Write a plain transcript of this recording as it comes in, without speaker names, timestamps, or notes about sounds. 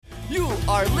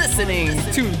are listening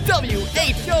to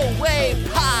WHOA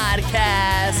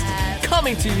Podcast,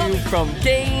 coming to you from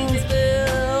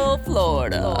Gainesville,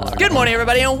 Florida. Good morning,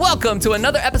 everybody, and welcome to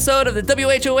another episode of the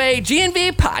WHOA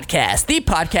GNV Podcast, the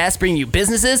podcast bringing you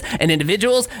businesses and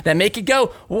individuals that make it go,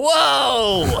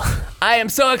 whoa! I am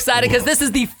so excited because this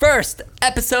is the first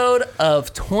episode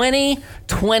of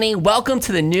 2020. Welcome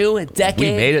to the new decade.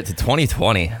 We made it to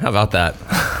 2020. How about that?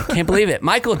 Can't believe it.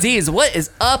 Michael Dees, what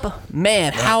is up,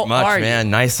 man? How are you?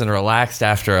 Man. Nice and relaxed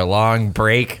after a long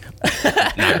break.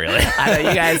 Not really. I know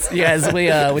you guys.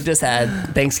 We just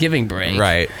had Thanksgiving break.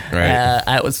 Right.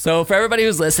 So for everybody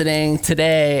who's listening,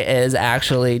 today is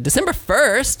actually December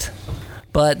 1st.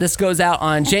 But this goes out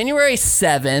on January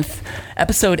 7th,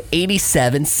 episode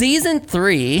 87, season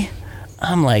 3.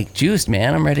 I'm like juiced,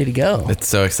 man. I'm ready to go. It's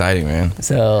so exciting, man.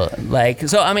 So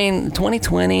I mean,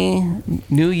 2020,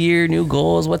 new year, new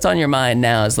goals. What's on your mind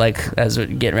now as we're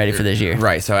getting ready for this year?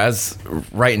 Right. So as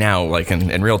right now, like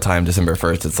in real time, December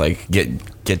 1st, it's like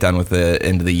get done with the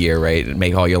end of the year, right?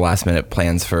 Make all your last minute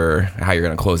plans for how you're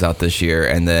going to close out this year,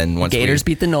 and then once Gators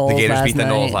beat the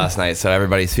Noles last night, so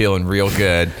everybody's feeling real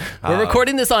good. We're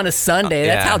recording this on a Sunday.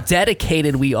 That's how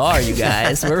dedicated we are, you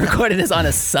guys. We're recording this on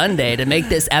a Sunday to make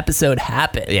this episode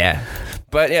happen. Yeah.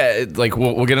 But yeah,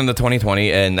 we'll get into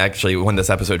 2020, and actually when this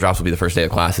episode drops will be the first day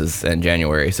of classes in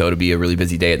January, so it'll be a really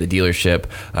busy day at the dealership.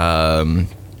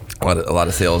 A lot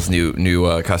of sales,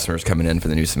 new customers coming in for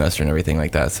the new semester and everything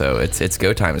like that. So it's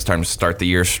go time. It's time to start the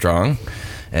year strong,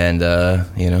 and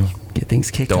get things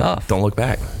kicked off. Don't look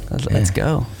back. Let's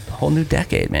go. A whole new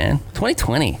decade, man.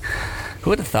 2020. Who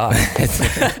would have thought?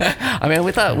 I mean, we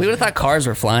would have thought cars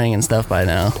were flying and stuff by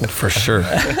now. For sure.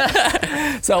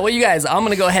 So, you guys, I'm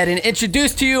going to go ahead and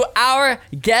introduce to you our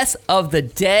guest of the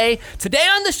day. Today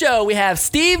on the show, we have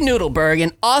Steve Nudelberg,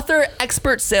 an author,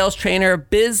 expert sales trainer,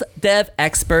 biz dev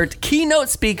expert, keynote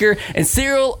speaker, and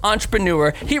serial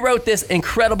entrepreneur. He wrote this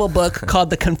incredible book called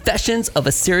The Confessions of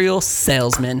a Serial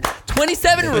Salesman,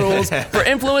 27 rules for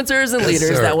influencers and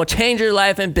leaders that will change your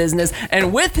life and business.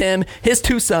 And with him, his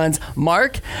two sons,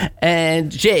 Mark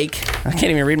and Jake. I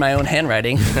can't even read my own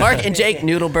handwriting. Mark and Jake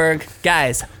Nudelberg.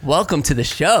 Guys, welcome to the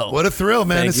show. What a thrill,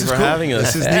 man. Thank you for having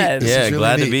us. This is neat. Yeah, really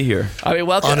glad neat. to be here. I mean,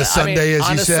 welcome. On a Sunday, as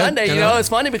you said. On a Sunday, it's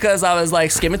funny because I was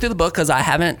skimming through the book because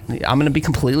I'm going to be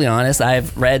completely honest.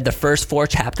 I've read the first 4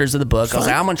 chapters of the book. I was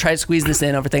like, I'm going to try to squeeze this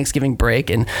in over Thanksgiving break.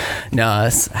 And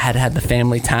I had the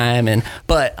family time.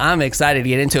 But I'm excited to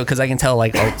get into it because I can tell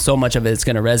so much of it's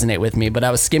going to resonate with me. But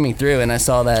I was skimming through and I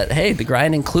saw that, hey, the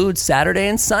grind includes Saturday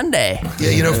and Sunday.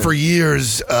 Yeah, for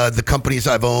years, the companies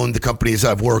I've owned, the companies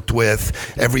I've worked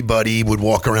with, everybody would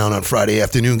walk around on Friday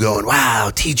afternoon going,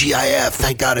 wow, TGIF,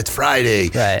 thank God it's Friday.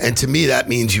 Right. And to me, that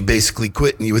means you basically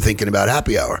quit and you were thinking about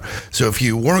happy hour. So if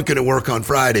you weren't going to work on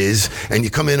Fridays and you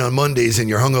come in on Mondays and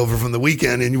you're hungover from the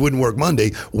weekend and you wouldn't work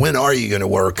Monday, when are you going to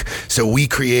work? So we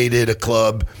created a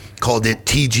club, called it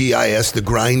TGIS. The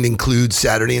grind includes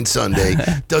Saturday and Sunday.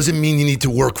 Doesn't mean you need to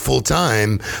work full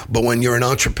time, but when you're an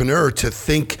entrepreneur, to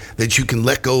think that you can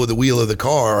let go of the wheel of the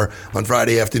car on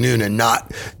Friday afternoon and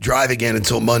not drive again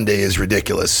until Monday is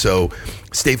ridiculous. So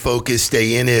stay focused,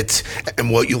 stay in it,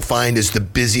 and what you'll find is the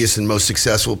busiest and most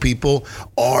successful people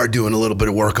are doing a little bit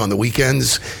of work on the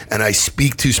weekends. And I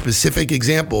speak to specific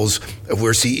examples of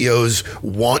where CEOs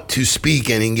want to speak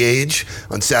and engage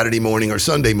on Saturday morning or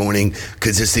Sunday morning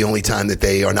because it's the only time that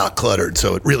they are not cluttered.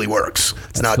 So it really works.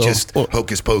 It's not just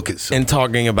hocus pocus. And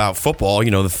talking about football,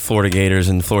 the Florida Gators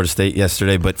and Florida State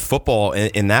yesterday, but football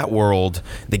in that world,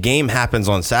 the game happens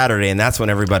on Saturday and that's when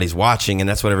everybody's watching and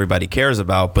that's what everybody cares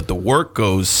about. But the work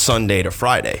goes Sunday to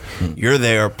Friday. You're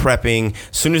there prepping.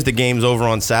 As soon as the game's over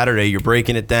on Saturday, you're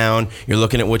breaking it down. You're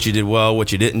looking at what you did well,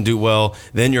 what you didn't do well.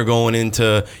 Then you're going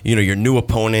into, your new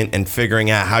opponent and figuring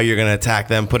out how you're going to attack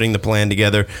them, putting the plan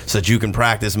together so that you can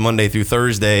practice Monday through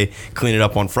Thursday, clean it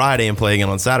up on Friday and play again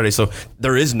on Saturday. So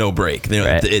there is no break.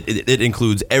 Right. It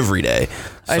includes every day.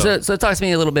 All right, so talk to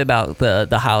me a little bit about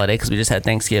the holiday because we just had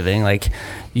Thanksgiving.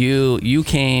 You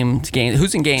came to Gainesville.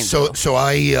 Who's in Gainesville? So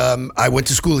I went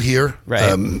to school here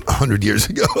 100 years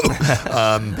ago.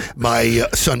 My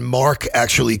son Mark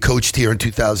actually coached here in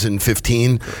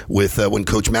 2015 with when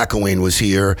Coach McElwain was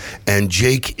here, and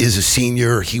Jake is a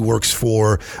senior. He works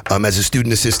for as a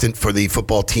student assistant for the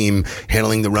football team,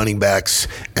 handling the running backs.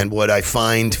 And what I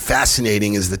find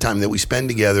fascinating is the time that we spend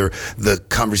together. The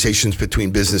conversations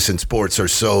between business and sports are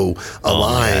so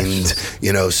aligned,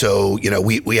 so,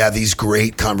 we have these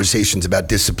great conversations about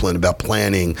discipline, about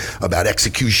planning, about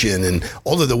execution, and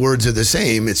all of the words are the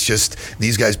same. It's just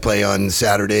these guys play on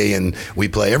Saturday and we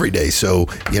play every day. So,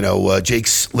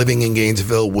 Jake's living in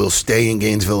Gainesville, will stay in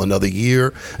Gainesville another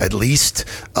year at least.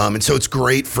 And so it's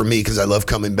great for me because I love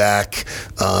coming back.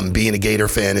 Being a Gator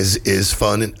fan is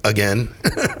fun again.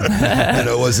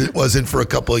 It wasn't for a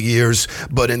couple of years,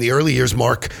 but in the early years,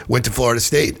 Mark went to Florida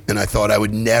State, and I thought I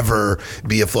would never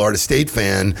be a Florida State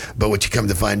fan. But what you come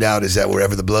to find out is that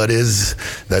wherever the blood is,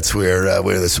 that's where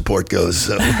the support goes.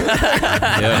 So.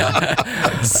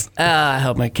 I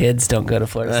hope my kids don't go to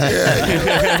Florida State.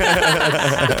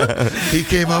 He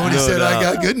came home and he said, "I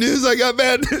got good news, I got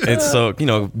bad." It's so,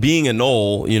 being a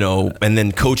Nole, and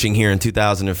then coaching here in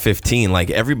 2015, like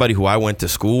everybody who I went to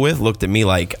school with looked at me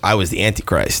like I was the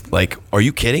Antichrist. Like, are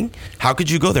you kidding? How could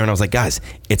you go there? And I was like, guys,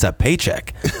 it's a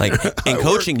paycheck. Like in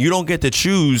coaching, you don't get to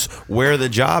choose where the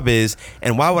job is.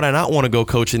 And why would I not want to go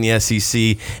coach in the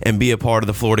SEC and be a part of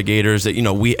the Florida Gators that,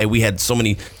 we had so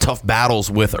many tough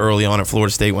battles with early on at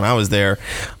Florida State when I was there.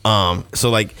 So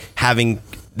like having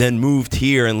then moved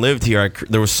here and lived here,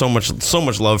 there was so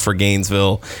much love for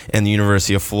Gainesville and the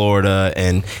University of Florida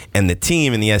and the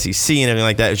team and the SEC and everything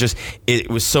like that. It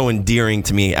was so endearing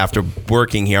to me after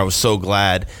working here. I was so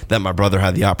glad that my brother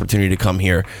had the opportunity to come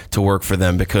here to work for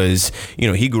them because,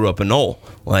 he grew up a Nole.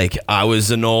 Like I was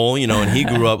a Nole, and he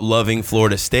grew up loving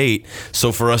Florida State.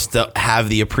 So for us to have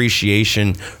the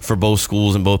appreciation for both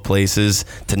schools and both places,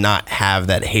 to not have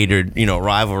that hated,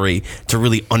 rivalry, to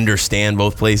really understand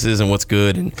both places and what's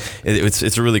good, and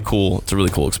it's a really cool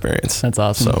experience. That's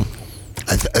awesome. So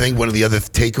I think one of the other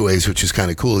takeaways, which is kind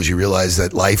of cool, is you realize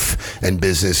that life and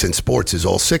business and sports is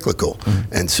all cyclical.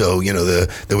 Mm-hmm. And so,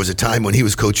 there was a time when he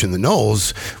was coaching the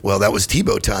Noles. Well, that was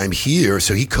Tebow time here.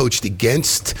 So he coached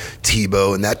against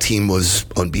Tebow, and that team was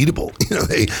unbeatable.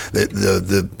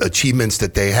 The achievements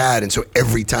that they had. And so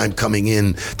every time coming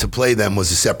in to play them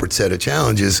was a separate set of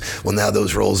challenges. Well, now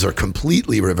those roles are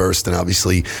completely reversed. And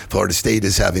obviously, Florida State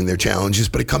is having their challenges,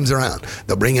 but it comes around.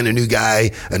 They'll bring in a new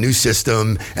guy, a new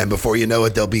system, and before you know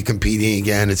it, they'll be competing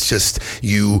again. It's just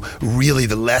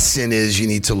the lesson is you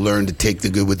need to learn to take the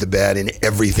good with the bad in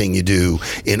everything you do.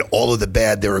 In all of the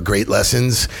bad, there are great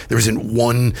lessons. There isn't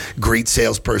one great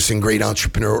salesperson, great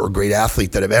entrepreneur, or great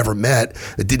athlete that I've ever met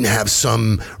that didn't have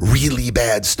some really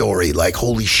bad story. Like,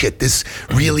 holy shit, this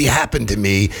really happened to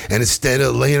me. And instead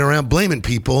of laying around blaming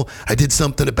people, I did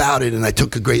something about it and I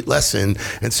took a great lesson.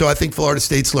 And so I think Florida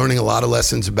State's learning a lot of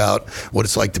lessons about what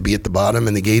it's like to be at the bottom,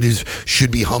 and the Gators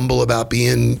should be humble about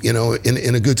being,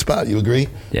 in a good spot. You agree?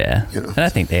 Yeah. And I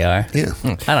think they are. Yeah.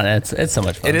 I don't know. It's so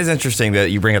much fun. It is interesting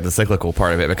that you bring up the cyclical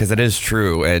part of it because it is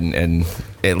true. And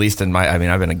at least in I've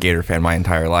been a Gator fan my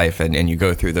entire life, and you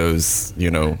go through those,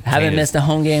 Haven't changes. missed a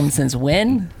home game since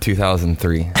when?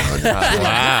 2003.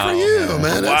 Wow. Good for you,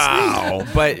 man. Wow.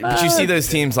 That's But you see those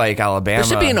teams like Alabama. There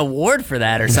should be an award for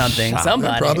that or something. neat.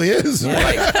 Somebody. It probably is.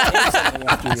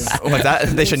 What's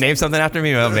that? They should name something after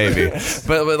me? Well, maybe.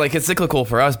 But like it's cyclical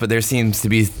for us, but there seems to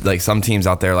be like some teams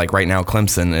out there, like right now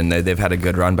Clemson, and they've had a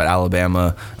good run, but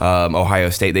Alabama, Ohio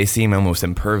State, they seem almost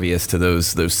impervious to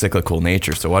those cyclical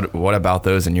natures. So what about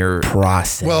those in your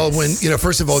process? Well, when,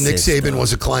 first of all, Nick System. Saban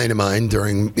was a client of mine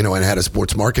during, and had a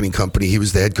sports marketing company. He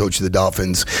was the head coach of the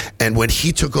Dolphins. And when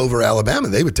he took over Alabama,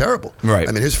 they were terrible. Right.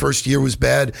 I mean, his first year was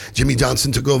bad. Jimmy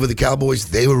Johnson took over the Cowboys.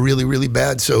 They were really, really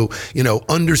bad. So,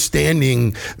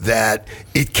 understanding that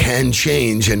it can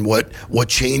change, and what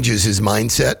changes is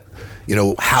mindset.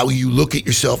 How you look at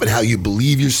yourself and how you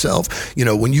believe yourself.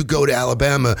 When you go to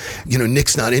Alabama,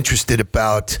 Nick's not interested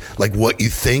about like what you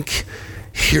think.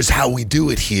 Here's how we do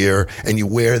it here, and you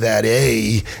wear that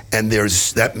A, and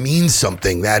that means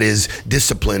something. That is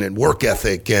discipline and work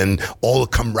ethic and all the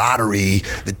camaraderie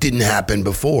that didn't happen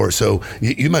before. So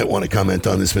you might want to comment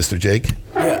on this, Mr. Jake.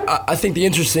 Yeah, I think the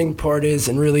interesting part is,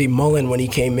 and really Mullen, when he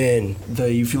came in,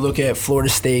 if you look at Florida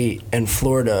State and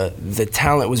Florida, the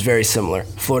talent was very similar.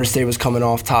 Florida State was coming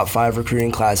off top 5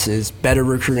 recruiting classes, better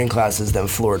recruiting classes than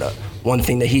Florida. One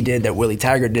thing that he did that Willie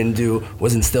Taggart didn't do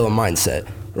was instill a mindset.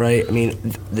 Right? I mean,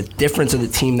 the difference of the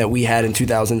team that we had in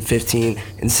 2015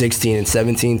 and 16 and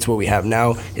 17 to what we have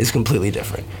now is completely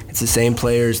different. It's the same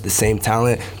players, the same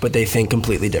talent, but they think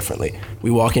completely differently.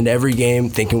 We walk into every game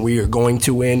thinking we are going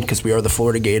to win because we are the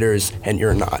Florida Gators, and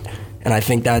you're not. And I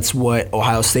think that's what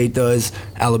Ohio State does,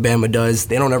 Alabama does.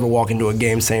 They don't ever walk into a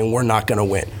game saying we're not going to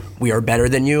win. We are better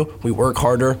than you. We work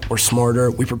harder. We're smarter.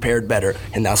 We prepared better.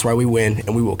 And that's why we win,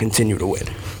 and we will continue to win.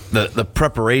 the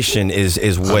preparation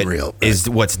is what Unreal, right? is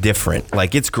what's different.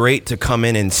 Like, it's great to come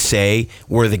in and say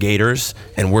we're the Gators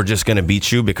and we're just going to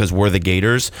beat you because we're the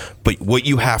Gators. But what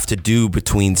you have to do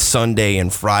between Sunday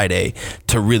and Friday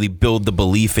to really build the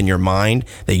belief in your mind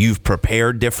that you've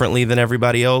prepared differently than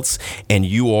everybody else and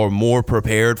you are more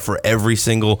prepared for every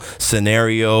single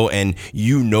scenario and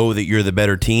you know that you're the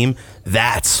better team.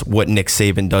 That's what Nick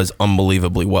Saban does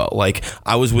unbelievably well. Like,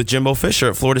 I was with Jimbo Fisher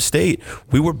at Florida State.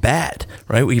 We were bad,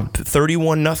 right? We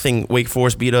 31-0 Wake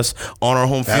Forest beat us on our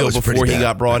home That field was before pretty he bad.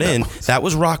 got brought in. That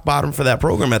was rock bottom for that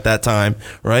program at that time,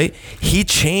 right? He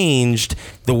changed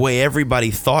the way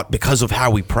everybody thought because of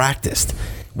how we practiced.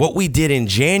 What we did in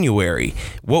January,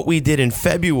 what we did in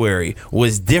February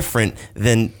was different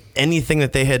than anything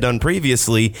that they had done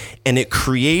previously, and it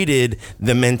created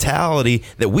the mentality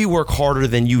that we work harder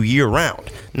than you year round,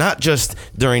 not just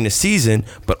during the season,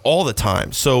 but all the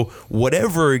time. So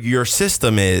whatever your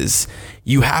system is,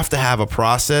 you have to have a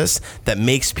process that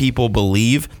makes people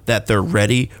believe that they're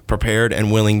ready, prepared,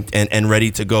 and willing and ready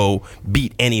to go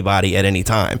beat anybody at any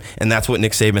time. And that's what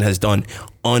Nick Saban has done.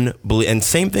 And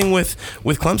same thing with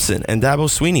Clemson and Dabo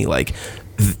Swinney. Like,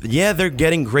 yeah, they're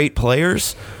getting great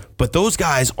players, but those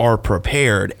guys are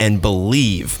prepared and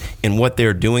believe in what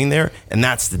they're doing there, and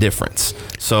that's the difference.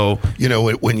 So, You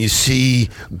know, when you see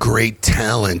great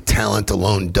talent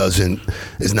alone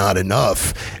is not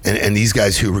enough. And these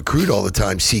guys who recruit all the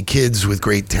time see kids with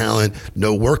great talent,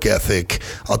 no work ethic.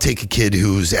 I'll take a kid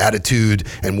whose attitude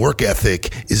and work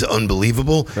ethic is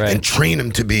unbelievable and train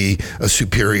him to be a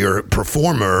superior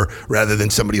performer rather than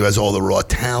somebody who has all the raw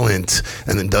talent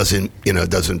and then doesn't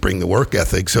bring the work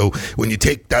ethic. So when you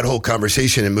take that whole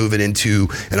conversation and move it into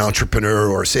an entrepreneur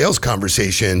or sales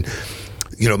conversation,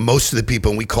 you know, most of the people,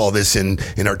 and we call this in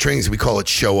our trainings, we call it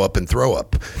show up and throw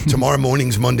up. Tomorrow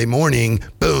morning's Monday morning,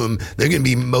 boom, they're going to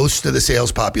be most of the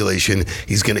sales population.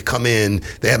 He's going to come in.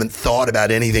 They haven't thought about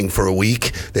anything for a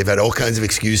week. They've had all kinds of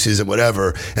excuses and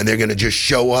whatever, and they're going to just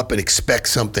show up and expect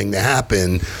something to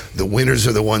happen. The winners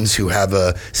are the ones who have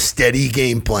a steady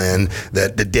game plan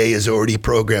that the day is already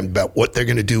programmed about what they're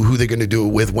going to do, who they're going to do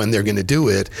it with, when they're going to do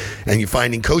it. And you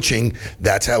find in coaching,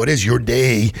 that's how it is. Your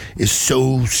day is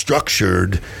so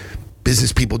structured.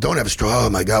 Business people don't have a straw. Oh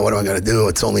my God, what am I going to do?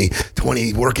 It's only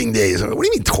 20 working days. What do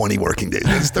you mean 20 working days?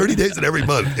 It's 30 days in every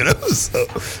month, you know? So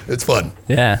it's fun.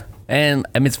 Yeah. And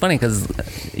I mean, it's funny because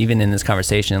even in this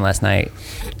conversation last night,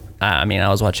 I mean, I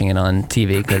was watching it on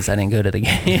TV because I didn't go to the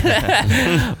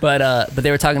game, but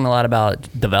they were talking a lot about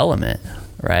development,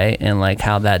 right? And like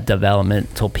how that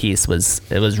developmental piece was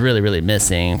really, really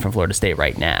missing from Florida State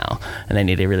right now. And they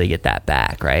need to really get that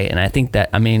back, right? And I think that,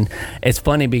 I mean, it's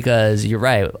funny because you're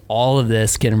right. All of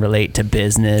this can relate to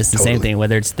business. The same thing,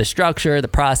 whether it's the structure, the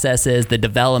processes, the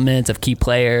development of key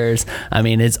players. I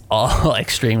mean, it's all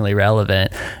extremely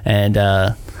relevant. And,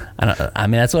 I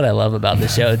mean, that's what I love about the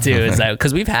show too, is that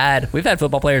because we've had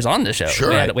football players on the show.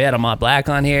 Sure. We had Ahmad Black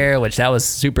on here, which that was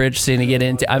super interesting to get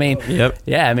into. I mean,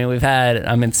 yeah, I mean, we've had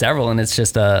several, and it's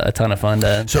just a ton of fun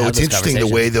to. So have it's those interesting the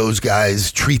way those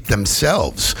guys treat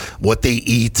themselves, what they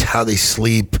eat, how they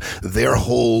sleep, their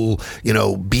whole,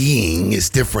 being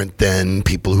is different than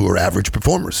people who are average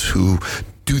performers who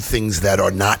do things that are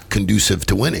not conducive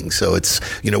to winning. So it's,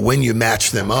 when you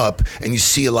match them up, and you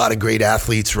see a lot of great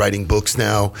athletes writing books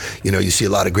now, you see a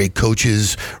lot of great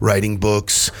coaches writing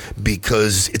books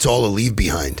because it's all a leave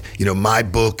behind. My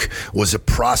book was a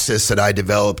process that I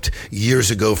developed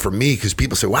years ago for me because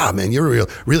people say, wow, man, you're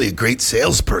really a great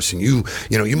salesperson. You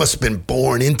must have been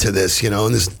born into this,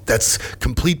 and that's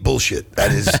complete bullshit.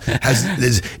 That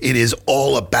it is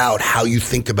all about how you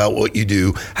think about what you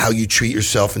do, how you treat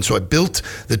yourself. And so I built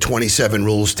the 27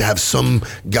 rules to have some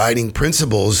guiding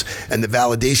principles. And the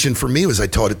validation for me was I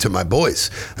taught it to my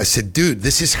boys. I said, dude,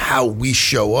 this is how we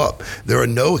show up. There are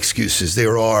no excuses.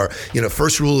 There are,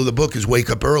 first rule of the book is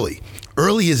wake up early.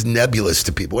 Early is nebulous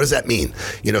to people. What does that mean?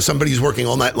 Somebody who's working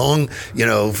all night long,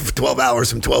 for 12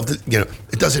 hours from 12 to,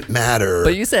 it doesn't matter.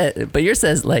 But you said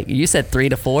 3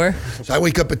 to 4. So I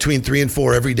wake up between 3 and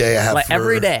 4 every day. I have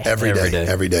every day. Every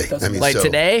day. I mean,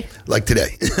 Today? Like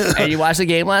today. And you watched the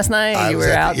game last night? We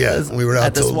were out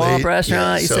at the till Swamp late.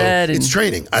 restaurant, you said? It's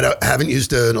training. I haven't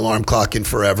used an alarm clock in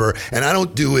forever. And I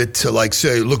don't do it to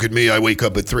say, look at me, I wake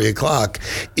up at 3 o'clock.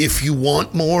 If you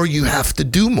want more, you have to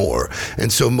do more.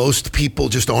 And so most people people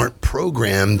just aren't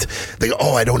programmed. They go,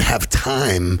 oh, I don't have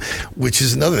time, which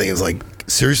is another thing. It's like,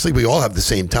 seriously, we all have the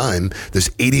same time. There's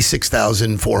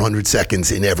 86,400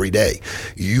 seconds in every day.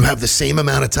 You have the same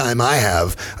amount of time I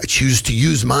have. I choose to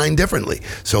use mine differently.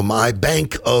 So my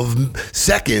bank of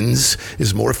seconds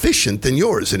is more efficient than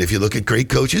yours. And if you look at great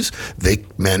coaches, they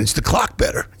manage the clock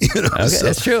better. You know, Okay,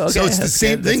 that's true. Okay, so it's the that's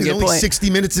same good. thing. That's a It's good only point. 60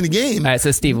 minutes in a game. All right, so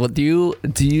Steve, well, do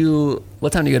you?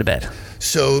 What time do you go to bed?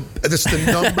 So that's the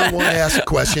number one asked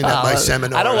question at my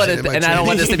seminar. I don't want it, and I don't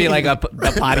want this to be like a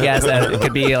podcast that it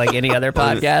could be like any other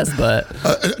podcast, but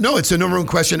No, it's the number one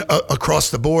question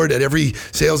across the board at every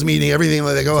sales meeting, everything.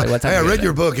 They go, like, what time hey, I do you go read to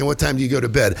your book, and what time do you go to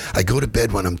bed? I go to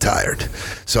bed when I'm tired.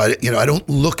 So I don't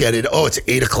look at it, oh, it's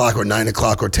 8 o'clock or 9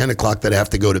 o'clock or 10 o'clock that I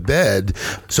have to go to bed.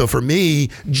 So for me,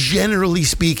 generally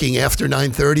speaking, after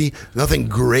 9:30, nothing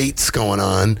great's going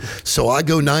on. So I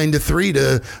go 9 to 3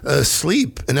 to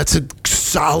sleep, and that's a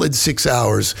solid 6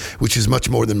 hours, which is much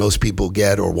more than most people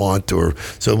get or want. Or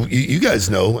so you guys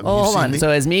know. oh, hold on.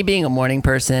 So is me being a morning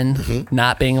person,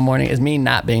 not being a morning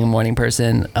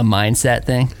person, a mindset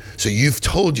thing? So you've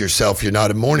told yourself you're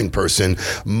not a morning person.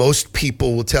 Most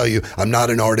people will tell you, I'm not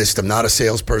an artist, I'm not a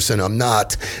salesperson, I'm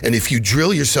not. And if you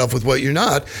drill yourself with what you're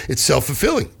not, it's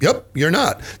self-fulfilling. Yep, you're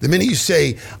not. The minute you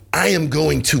say, I am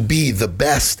going to be the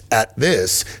best at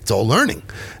this, it's all learning.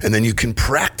 And then you can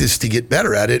practice to get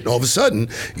better at it, and all of a sudden,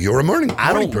 you're a morning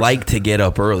I don't person. like to get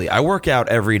up early. I work out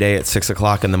every day at 6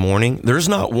 o'clock in the morning. There's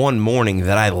not one morning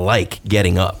that I like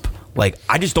getting up. Like,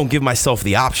 I just don't give myself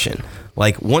the option.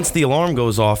 Like, once the alarm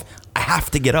goes off, I have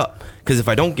to get up. Because if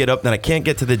I don't get up, then I can't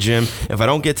get to the gym. If I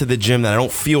don't get to the gym, then I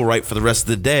don't feel right for the rest of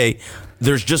the day.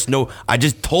 There's just I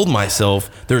just told myself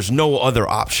there's no other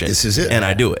option. This is it. And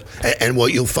I do it. And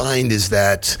what you'll find is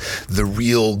that the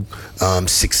real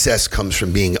success comes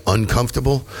from being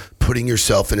uncomfortable, putting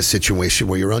yourself in a situation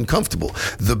where you're uncomfortable.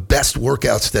 The best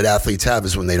workouts that athletes have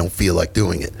is when they don't feel like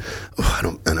doing it.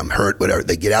 Oh, and I'm hurt, whatever.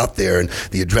 They get out there and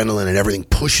the adrenaline and everything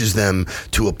pushes them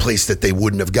to a place that they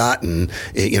wouldn't have gotten,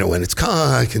 when it's,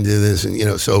 I can do this.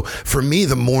 And, so for me,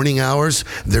 the morning hours,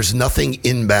 there's nothing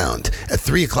inbound. At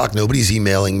 3 o'clock, nobody's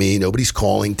emailing me, nobody's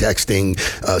calling, texting,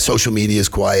 social media is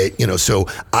quiet, so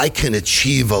I can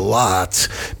achieve a lot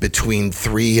between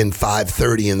 3 and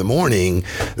 5:30 in the morning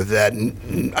that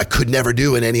I could never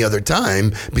do in any other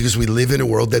time, because we live in a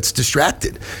world that's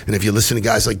distracted. And if you listen to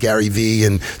guys like Gary Vee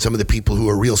and some of the people who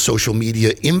are real social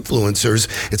media influencers,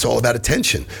 it's all about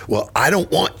attention. Well, I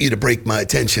don't want you to break my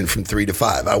attention from 3 to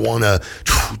 5. I want to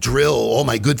drill all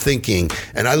my good thinking.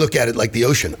 And I look at it like the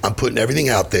ocean. I'm putting everything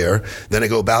out there. Then I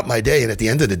go about my day. And at the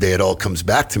end of the day, it all comes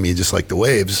back to me just like the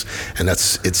waves. And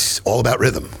it's all about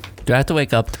rhythm. Do I have to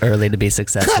wake up early to be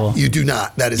successful? You do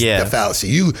not. That is the fallacy.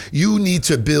 You need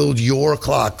to build your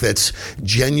clock that's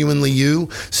genuinely you.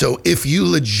 So if you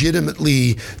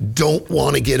legitimately don't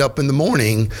want to get up in the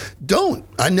morning, don't.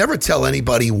 I never tell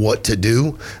anybody what to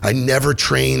do. I never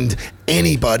trained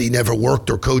anybody, never worked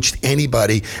or coached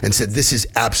anybody and said, this is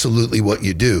absolutely what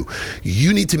you do.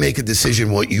 You need to make a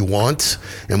decision what you want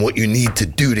and what you need to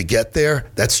do to get there.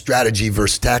 That's strategy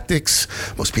versus tactics.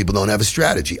 Most people don't have a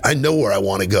strategy. I know where I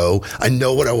want to go. I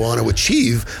know what I want to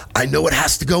achieve. I know what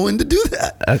has to go in to do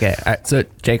that. Okay. All right. So,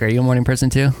 Jake, are you a morning person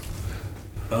too?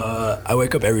 I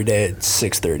wake up every day at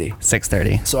 6:30.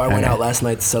 6:30. So I went out last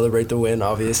night to celebrate the win,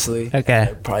 obviously. Okay.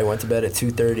 I probably went to bed at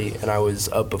 2:30, and I was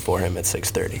up before him at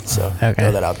 6:30. So Okay.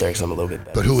 throw that out there because I'm a little bit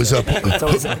better. But who was up? It's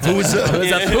always- Who was up?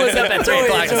 Who was up at 3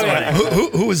 o'clock this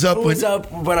morning? Who was up? Who was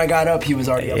up when I got up? He was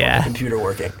already up on Yeah. the computer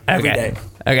working every day.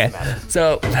 Okay.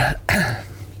 So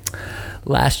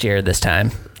last year, this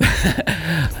time,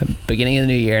 beginning of the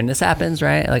new year, and this happens,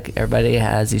 right? Like everybody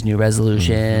has these new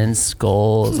resolutions,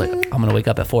 goals. Like I'm gonna wake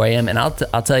up at 4 a.m. and I'll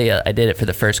tell you, I did it for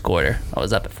the first quarter. I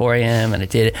was up at 4 a.m. and I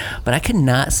did it, but I could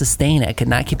not sustain it. I could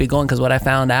not keep it going because what I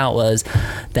found out was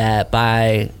that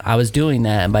I was doing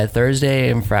that, and by Thursday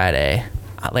and Friday,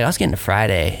 I was getting to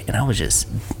Friday, and I was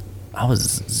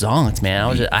zonked,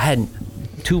 man. I had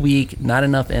too weak, not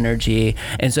enough energy,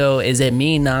 and so is it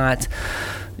me not,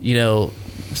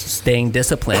 staying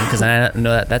disciplined? Because I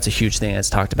know that's a huge thing that's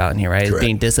talked about in here, right? Is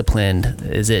being disciplined.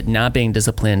 Is it not being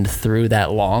disciplined through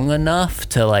that long enough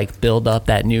to like build up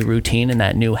that new routine and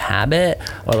that new habit,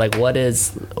 or like what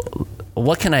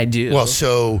what can I do? Well,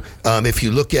 so if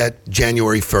you look at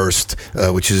January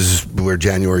 1st, which is where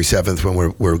January 7th,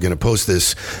 when we're going to post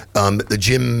this, the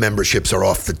gym memberships are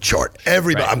off the chart.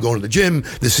 Everybody, Right. I'm going to the gym.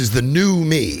 This is the new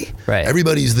me. Right.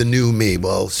 Everybody's the new me.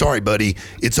 Well, sorry, buddy.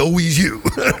 It's always you.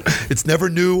 It's never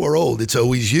new or old. It's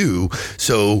always you.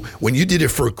 So when you did it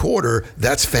for a quarter,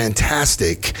 that's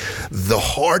fantastic. The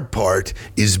hard part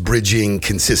is bridging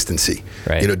consistency.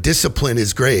 Right. You know, discipline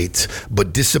is great,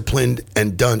 but disciplined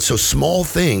and done. So small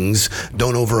things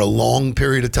done over a long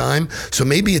period of time. So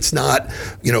maybe it's not,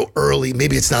 you know, early.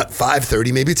 Maybe it's not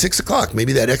 5:30. Maybe it's 6 o'clock.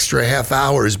 Maybe that extra half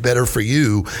hour is better for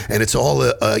you. And it's all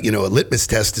a litmus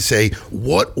test to say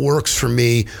what works for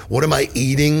me. What am I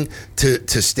eating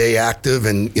to stay active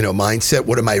and, you know, mindset?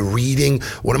 What am I reading?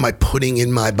 What am I putting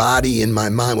in my body, in my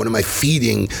mind? What am I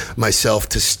feeding myself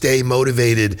to stay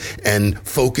motivated and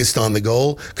focused on the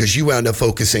goal? Because you wound up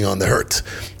focusing on the hurt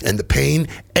and the pain.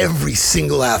 Every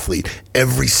single athlete,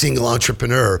 every single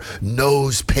entrepreneur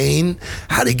knows pain,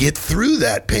 how to get through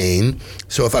that pain.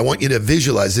 So if I want you to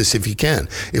visualize this, if you can,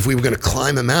 if we were going to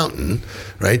climb a mountain,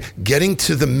 right, getting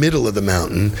to the middle of the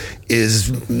mountain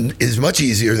is much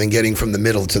easier than getting from the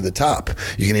middle to the top.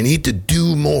 You're going to need to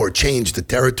do more, change the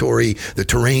territory, the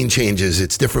terrain changes,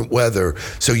 it's different weather.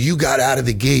 So you got out of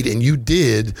the gate and you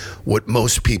did what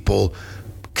most people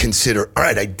consider, all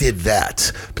right, I did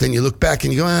that. But then you look back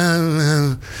and you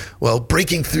go, well,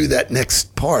 breaking through that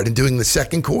next part and doing the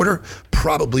second quarter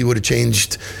probably would have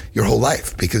changed your whole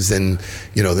life, because then,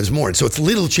 you know, there's more. And so it's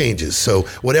little changes. So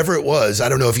whatever it was, I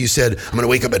don't know if you said, I'm going to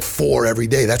wake up at 4 every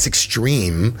day. That's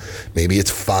extreme. Maybe it's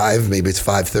 5, maybe it's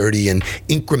 5:30, and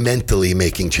incrementally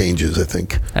making changes, I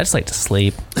think. I just like to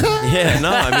sleep. Yeah, no,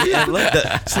 I mean, and look,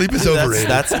 Sleep is overrated.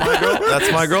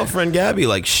 That's my girlfriend Gabby.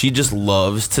 Like, she just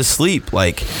loves to sleep.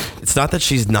 Like, it's not that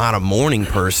she's not a morning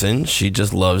person. She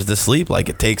just loves to sleep. Like,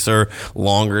 it takes her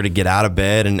longer to get out of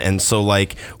bed, and so,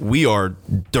 like, we are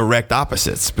direct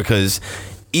opposites, because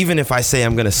even if I say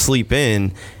I'm going to sleep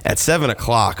in at 7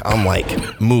 o'clock, I'm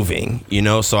like moving, you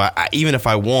know? So I, even if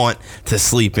I want to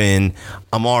sleep in,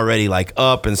 I'm already like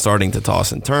up and starting to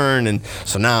toss and turn. And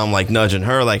so now I'm like nudging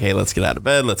her, like, hey, let's get out of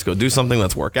bed. Let's go do something.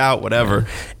 Let's work out, whatever.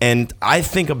 And I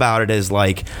think about it as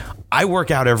like, I work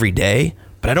out every day,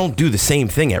 but I don't do the same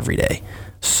thing every day.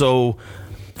 So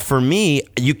for me,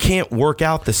 you can't work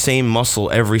out the same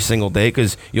muscle every single day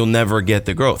because you'll never get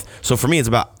the growth. So for me, it's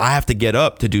about, I have to get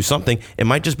up to do something. It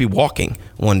might just be walking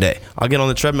one day. I'll get on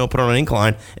the treadmill, put on an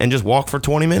incline, and just walk for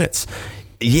 20 minutes.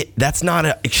 Yeah, that's not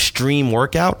an extreme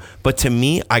workout, but to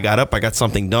me, I got up, I got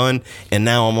something done, and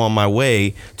now I'm on my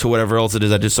way to whatever else it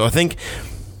is I do. So I think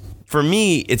for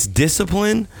me, it's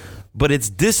discipline, but it's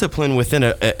discipline within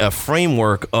a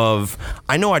framework of,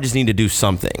 I know I just need to do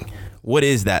something. What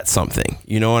is that something?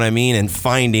 You know what I mean? And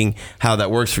finding how that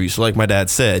works for you. So like my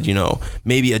dad said, you know,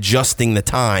 maybe adjusting the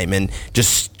time and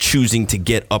just choosing to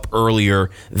get up earlier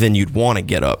than you'd want to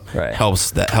get up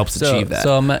helps achieve that.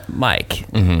 So Mike,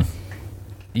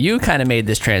 you kind of made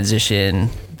this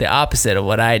transition the opposite of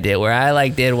what I did, where I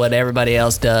like did what everybody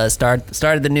else does.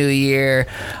 Started the new year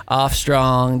off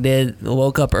strong,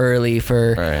 woke up early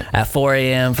at 4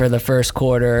 a.m. for the first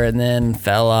quarter, and then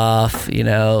fell off, you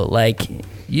know, like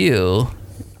you.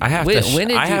 I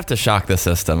have to shock the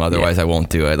system, otherwise I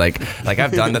won't do it. Like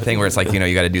I've done the thing where it's like, you know,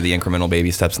 you got to do the incremental baby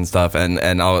steps and stuff,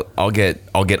 and I'll get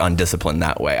undisciplined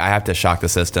that way. I have to shock the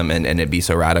system and it be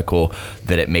so radical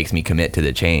that it makes me commit to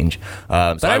the change.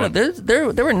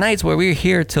 There were nights where we were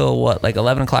here till like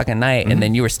 11 o'clock at night, and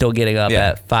then you were still getting up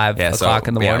at 5 o'clock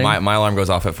in the morning. My alarm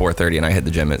goes off at 4:30, and I hit the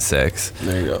gym at 6.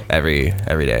 There you go. Every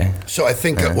day. So I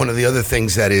think one of the other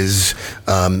things that is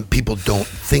people don't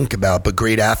think about, but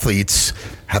great athletes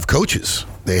have coaches.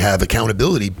 They have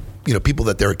accountability, you know, people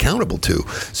that they're accountable to.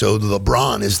 So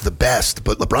LeBron is the best,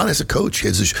 but LeBron has a coach. He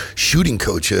has a shooting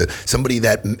coach, somebody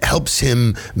that helps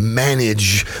him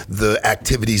manage the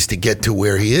activities to get to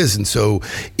where he is. And so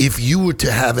if you were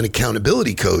to have an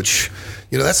accountability coach,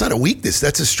 you know, that's not a weakness,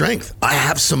 that's a strength. I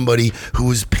have somebody who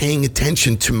is paying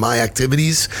attention to my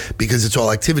activities because it's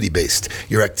all activity based.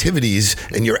 Your activities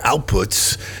and your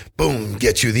outputs, boom,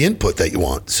 get you the input that you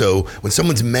want. So when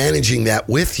someone's managing that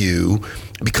with you,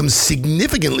 it becomes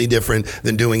significantly different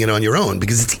than doing it on your own,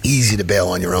 because it's easy to bail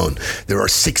on your own. There are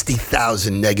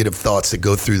 60,000 negative thoughts that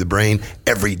go through the brain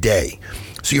every day.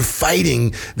 So you're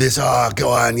fighting this, go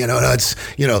on, you know, it's,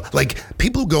 you know, like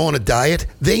people who go on a diet,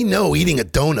 they know eating a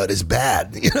donut is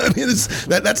bad. You know what I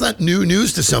mean? That's not new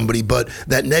news to somebody, but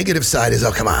that negative side is,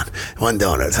 come on, one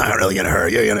donut, it's not really going to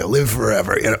hurt. You're going to live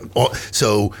forever. You know?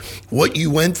 So what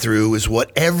you went through is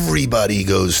what everybody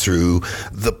goes through,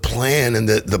 the plan and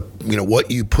the you know, what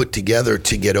you put together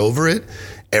to get over it.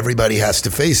 everybody has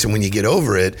to face. And when you get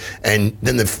over it, and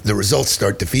then the results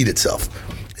start to feed itself.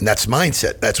 And that's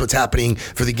mindset. That's what's happening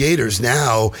for the Gators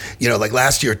now. Like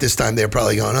last year at this time, they're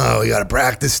probably going, oh, we got to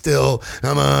practice still.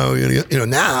 Now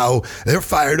they're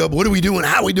fired up. What are we doing?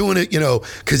 How are we doing it?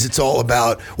 Because it's all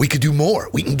about, we could do more.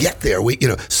 We can get there.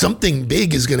 Something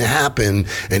big is going to happen.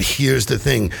 And here's the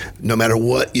thing. No matter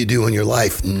what you do in your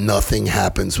life, nothing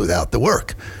happens without the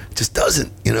work. It just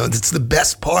doesn't. It's the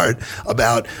best part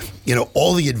about,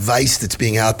 all the advice that's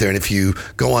being out there. And if you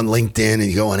go on LinkedIn and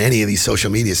you go on any of these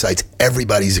social media sites,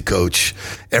 everybody's a coach.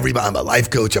 I'm a life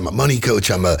coach. I'm a money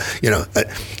coach.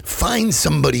 Find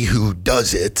somebody who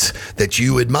does it that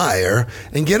you admire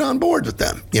and get on board with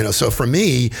them. So for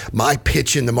me, my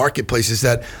pitch in the marketplace is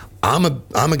that I'm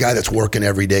a guy that's working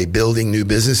every day building new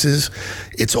businesses.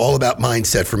 It's all about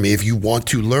mindset for me. If you want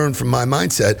to learn from my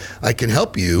mindset, I can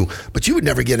help you. But you would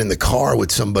never get in the car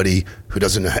with somebody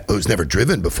who's never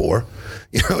driven before.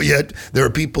 Yet there are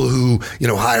people who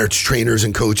hire trainers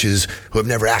and coaches who have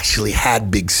never actually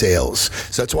had big sales.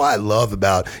 So that's why I love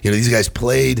about these guys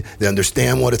played. They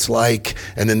understand what it's like,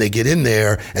 and then they get in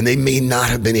there, and they may not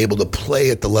have been able to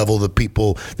play at the level of the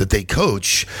people that they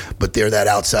coach, but they're that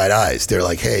outside eyes. They're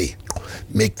like, hey,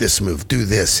 make this move, do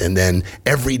this, and then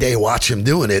every day watch them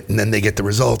doing it, and then they get the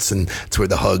results, and it's where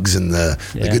the hugs and the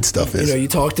good stuff is. You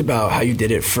talked about how you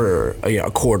did it for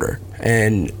a quarter,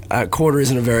 and a quarter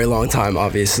isn't a very long time,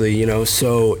 obviously.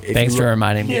 So if thanks for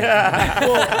reminding me.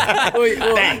 Yeah.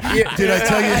 Did I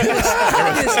tell you?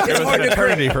 It was an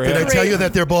eternity for him. Did I tell you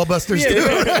that they're ball busters too?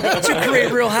 To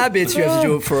create real habits, you have to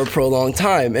do it for a prolonged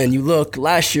time. And you look,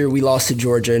 last year we lost to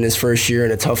Georgia in his first year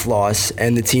in a tough loss,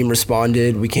 and the team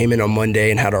responded. We came in on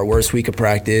Monday and had our worst week of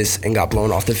practice and got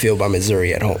blown off the field by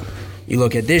Missouri at home. You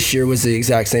look at this year, was the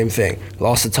exact same thing.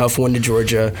 Lost a tough one to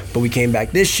Georgia, but we came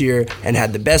back this year and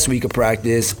had the best week of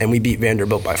practice, and we beat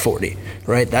Vanderbilt by 40,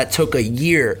 right? That took a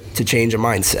year to change a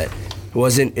mindset.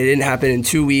 It didn't happen in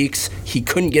 2 weeks. He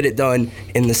couldn't get it done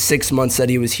in the 6 months that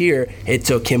he was here. It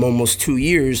took him almost 2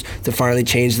 years to finally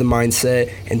change the mindset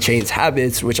and change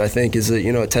habits, which I think is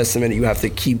a testament. You have to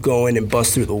keep going and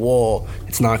bust through the wall.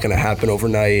 It's not going to happen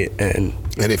overnight. And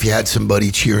if you had somebody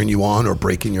cheering you on or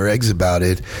breaking your eggs about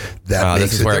it, that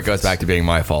makes this is where it goes back to being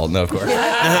my fault. No, of course.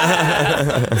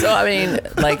 So I mean,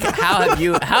 how have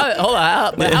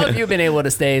you been able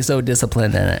to stay so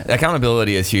disciplined in it?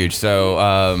 Accountability is huge. So,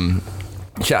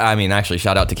 actually,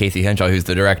 shout out to Casey Henshaw, who's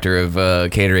the director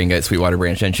of catering at Sweetwater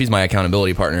Branch Inn. She's my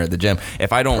accountability partner at the gym.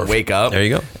 If I don't wake up, there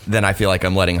you go, then I feel like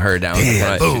I'm letting her down.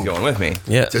 Damn, She's going with me.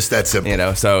 Yeah, just that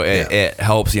simple. So it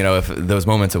helps. If those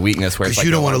moments of weakness where because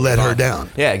you don't want to let her down.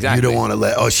 Yeah, exactly. You don't want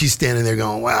to she's standing there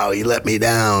going, "Wow, he let me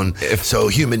down." So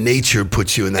human nature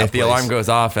puts you in that. If the alarm goes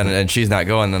off and she's not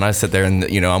going, then I sit there and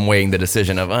I'm weighing the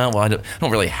decision of, I don't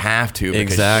really have to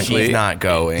because she's not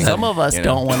going. Some of us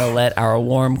don't want to let our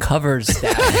warm covers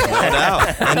down.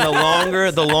 And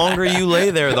the longer you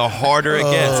lay there, the harder it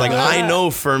gets. I know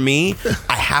for me,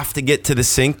 I have to get to the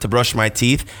sink to brush my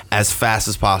teeth as fast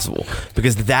as possible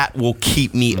because that will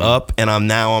keep me up, and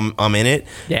I'm in it.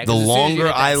 Yeah, the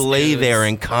longer I lay there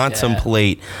and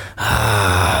contemplate,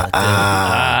 that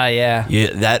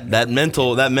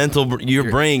mental, your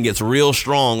brain gets real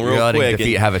strong, real quick.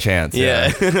 Defeat have a chance.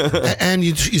 Yeah. And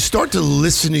you start to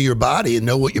listen to your body and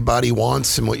know what your body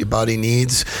wants and what your body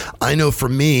needs. I know for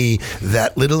me,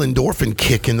 that little endorphin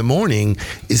kick in the morning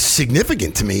is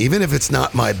significant to me. Even if it's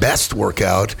not my best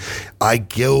workout, I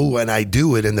go and I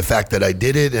do it, and the fact that I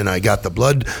did it and I got the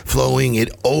blood flowing, it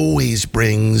always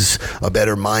brings a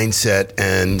better mindset.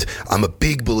 And I'm a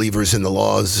big believer in the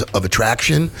laws of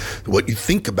attraction. What you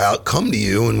think about come to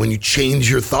you, and when you change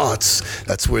your thoughts,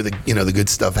 that's where the good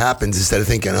stuff happens. Instead of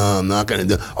thinking, I'm not going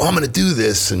to do, I'm going to do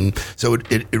this. And so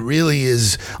it really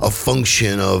is a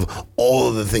function of all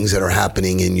of the things that are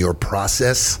happening in your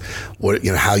process,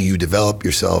 how you develop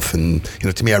yourself. And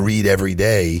to me, I read every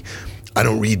day. I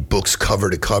don't read books cover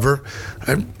to cover.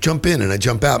 I jump in and I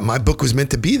jump out. My book was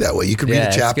meant to be that way. You could read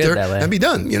a chapter and be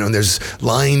done. And there's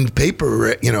lined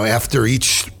paper, after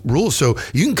each rule. So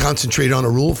you can concentrate on a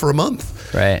rule for a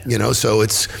month. Right. So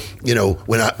it's,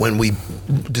 when we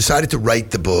decided to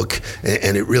write the book,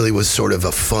 and it really was sort of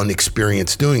a fun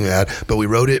experience doing that, but we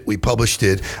wrote it, we published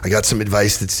it. I got some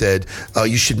advice that said,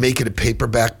 you should make it a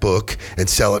paperback book and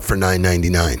sell it for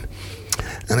 $9.99.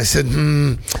 And I said,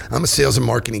 I'm a sales and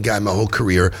marketing guy my whole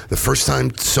career. The first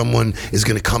time someone is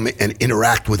going to come and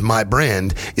interact with my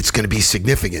brand, it's going to be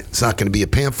significant. It's not going to be a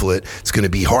pamphlet. It's going to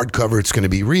be hardcover. It's going to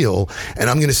be real. And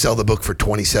I'm going to sell the book for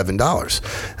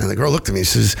 $27. And the girl looked at me and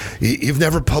says, you've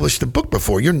never published a book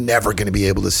before. You're never going to be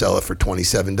able to sell it for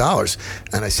 $27.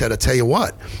 And I said, I'll tell you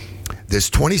what. There's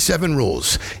 27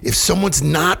 rules. If someone's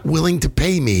not willing to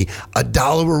pay me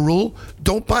 $1 a rule,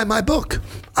 don't buy my book.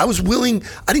 I was willing.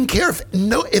 I didn't care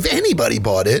if anybody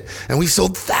bought it, and we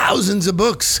sold thousands of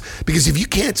books. Because if you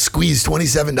can't squeeze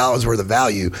 $27 worth of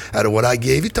value out of what I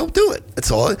gave you, don't do it. That's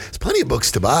all. There's plenty of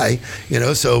books to buy,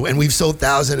 So, and we've sold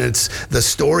thousands. And it's the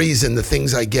stories and the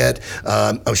things I get.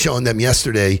 I was showing them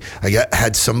yesterday.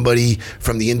 had somebody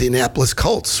from the Indianapolis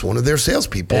Colts, one of their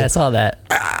salespeople. Yeah, I saw that.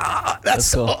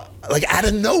 That's cool. Like out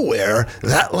of nowhere,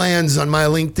 that lands on my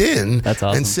LinkedIn. That's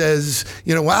awesome. And says,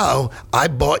 wow, I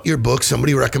bought your book.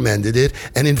 Somebody recommended it.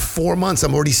 And in 4 months,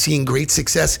 I'm already seeing great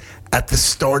success at the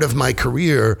start of my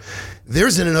career. There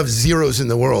isn't enough zeros in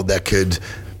the world that could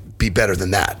be better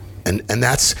than that. And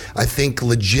that's, I think,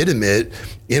 legitimate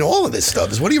in all of this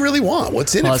stuff. Is what do you really want?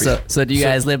 What's in it for you? So do you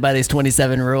guys live by these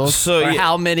 27 rules? Or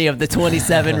how many of the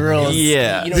 27 rules?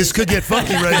 Yeah. This could get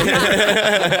funky right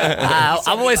here.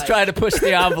 I'm always trying to push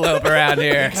the envelope around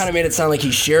here. Kind of made it sound like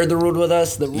he shared the rule with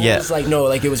us. The rules,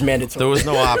 like it was mandatory. There was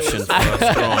no option for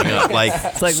us growing up.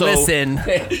 It's like, listen,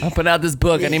 I'll put out this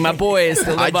book. I need my boys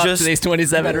to live up to these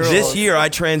 27 rules. This year, I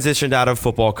transitioned out of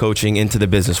football coaching into the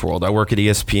business world. I work at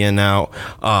ESPN now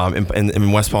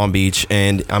in West Palm Beach,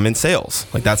 and I'm in sales.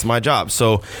 That's my job.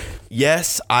 So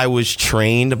yes, I was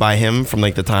trained by him from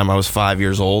the time I was 5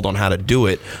 years old on how to do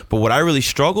it. But what I really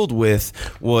struggled with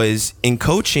was in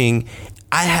coaching,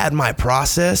 I had my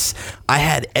process. I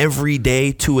had every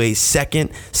day to a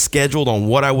second scheduled on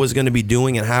what I was going to be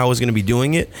doing and how I was going to be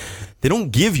doing it. They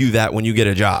don't give you that when you get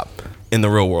a job in the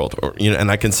real world,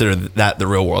 and I consider that the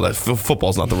real world.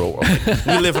 Football's not the real world.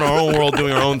 We live in our own world,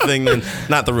 doing our own thing, and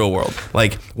not the real world.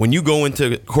 When you go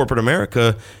into corporate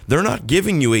America, they're not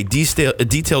giving you a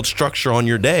detailed structure on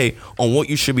your day on what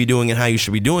you should be doing and how you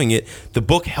should be doing it. The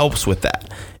book helps with that.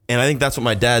 And I think that's what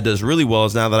my dad does really well,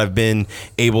 is now that I've been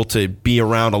able to be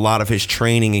around a lot of his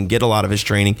training and get a lot of his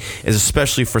training, is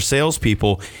especially for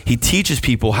salespeople, he teaches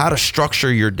people how to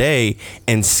structure your day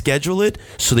and schedule it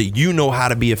so that you know how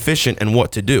to be efficient and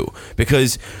what to do.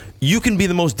 Because you can be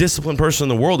the most disciplined person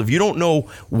in the world. If you don't know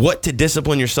what to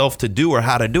discipline yourself to do or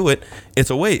how to do it,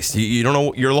 it's a waste. You don't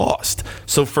know, you're lost.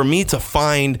 So for me to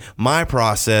find my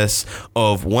process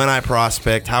of when I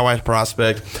prospect, how I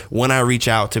prospect, when I reach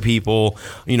out to people,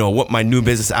 what my new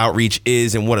business outreach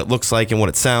is and what it looks like and what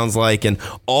it sounds like and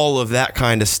all of that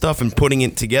kind of stuff, and putting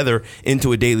it together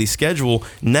into a daily schedule.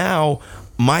 Now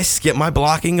my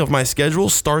blocking of my schedule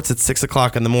starts at 6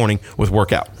 o'clock in the morning with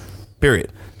workout,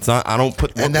 period. It's not, I don't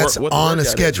put, and that's on a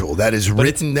schedule that is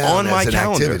written down as an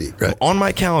activity. Right? On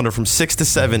my calendar from 6 to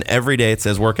 7 every day, it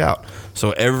says workout. So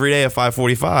every day at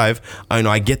 5:45,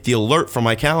 I get the alert from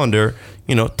my calendar,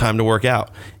 time to work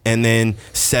out. And then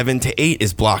 7 to 8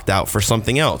 is blocked out for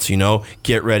something else,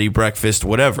 get ready, breakfast,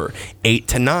 whatever. 8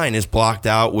 to 9 is blocked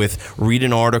out with read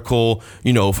an article,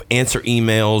 answer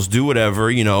emails, do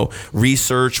whatever,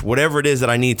 research, whatever it is that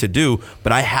I need to do.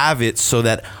 But I have it so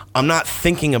that I'm not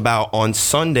thinking about on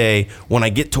Sunday when I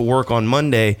get to work on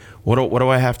Monday, what do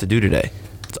I have to do today?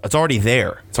 It's already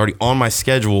there. It's already on my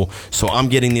schedule. So I'm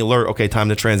getting the alert. Okay, time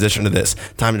to transition to this.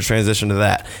 Time to transition to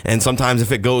that. And sometimes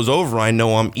if it goes over, I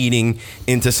know I'm eating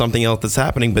into something else that's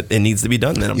happening, but it needs to be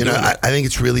done then. I think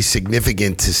it's really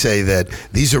significant to say that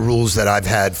these are rules that I've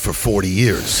had for 40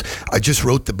 years. I just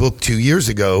wrote the book 2 years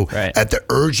ago at the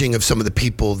urging of some of the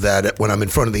people that when I'm in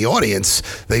front of the audience,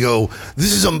 they go,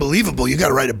 this is unbelievable. You got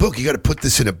to write a book. You got to put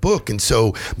this in a book. And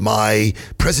so my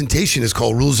presentation is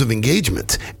called Rules of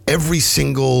Engagement. Every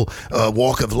single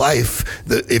walk of life,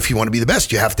 if you want to be the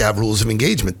best, you have to have rules of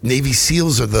engagement. Navy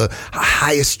SEALs are the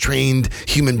highest trained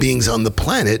human beings on the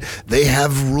planet. They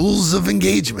have rules of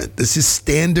engagement. This is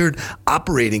standard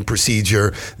operating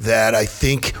procedure that I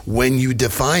think when you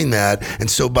define that, and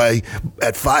so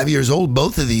at 5 years old,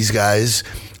 both of these guys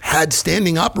had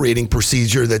standing operating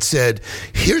procedure that said,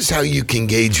 here's how you can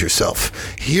gauge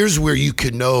yourself. Here's where you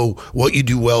can know what you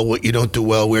do well, what you don't do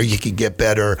well, where you can get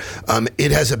better.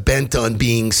 It has a bent on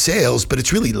being sales, but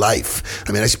it's really life.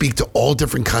 I speak to all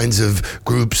different kinds of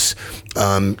groups.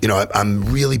 I'm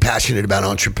really passionate about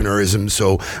entrepreneurism.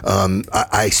 So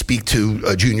I speak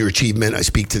to junior achievement. I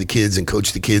speak to the kids and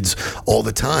coach the kids all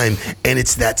the time. And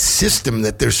it's that system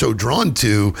that they're so drawn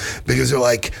to because they're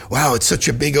like, wow, it's such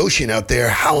a big ocean out there.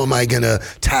 How am I going to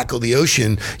tackle the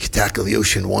ocean? You tackle the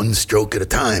ocean one stroke at a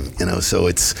time, so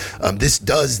it's, this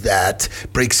does that,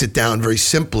 breaks it down very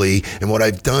simply. And what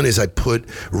I've done is I put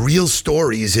real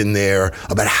stories in there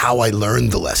about how I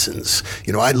learned the lessons.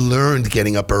 I learned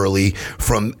getting up early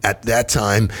from, at that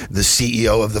time, the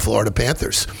CEO of the Florida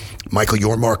Panthers. Michael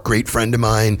Yormark, great friend of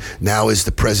mine, now is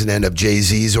the president of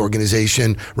Jay-Z's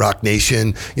organization, Rock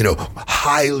Nation,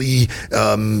 highly,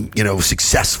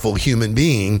 successful human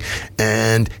being.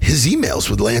 And his emails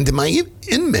would land in my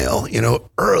in-mail,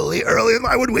 early.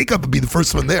 I would wake up and be the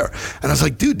first one there. And I was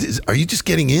like, dude, are you just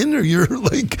getting in, or you're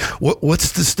like,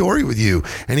 what's the story with you?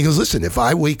 And he goes, listen, if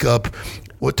I wake up,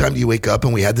 what time do you wake up?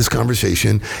 And we had this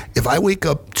conversation. If I wake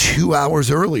up 2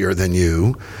 hours earlier than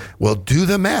you, well, do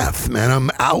the math, man. I'm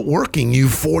out working you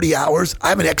 40 hours. I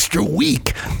have an extra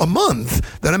week, a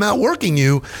month that I'm out working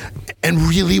you. And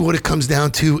really what it comes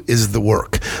down to is the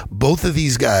work. Both of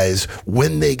these guys,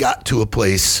 when they got to a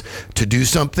place to do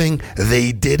something,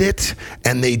 they did it,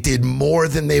 and they did more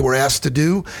than they were asked to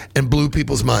do, and blew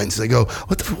people's minds. They go,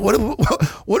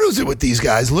 what is it with these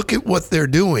guys? Look at what they're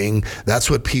doing. That's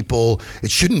what people, it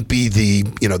shouldn't be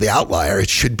the outlier. It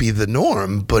should be the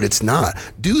norm, but it's not.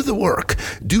 Do the work.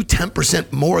 Do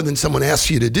 10% more than someone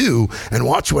asks you to do, and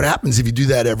watch what happens if you do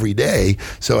that every day.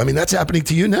 So, I mean, that's happening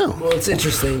to you now. Well, it's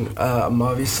interesting. I'm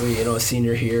obviously, a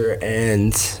senior here,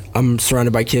 and I'm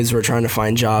surrounded by kids who are trying to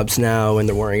find jobs now, and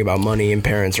they're worrying about money, and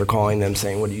parents are calling them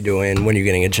saying, what are you doing? When are you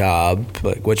getting a job?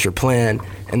 Like, what's your plan?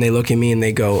 And they look at me and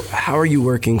they go, how are you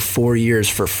working 4 years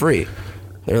for free?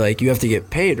 They're like, you have to get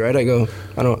paid, right? I go,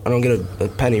 I don't get a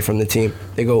penny from the team.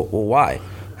 They go, well, why?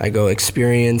 I go,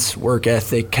 experience, work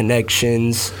ethic,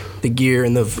 connections, the gear,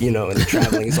 and the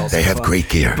traveling is also They have fun. great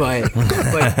gear. But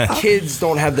kids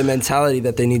don't have the mentality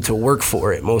that they need to work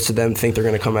for it. Most of them think they're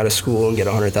going to come out of school and get a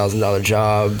 $100,000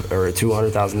 job or a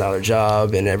 $200,000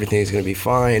 job, and everything's going to be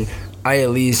fine. I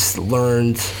at least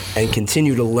learned and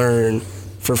continue to learn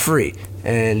for free.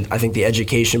 And I think the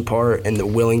education part and the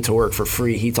willing to work for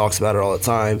free, he talks about it all the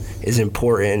time, is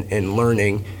important in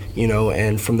learning,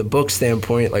 and from the book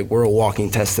standpoint, like, we're a walking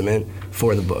testament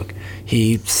for the book.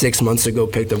 He 6 months ago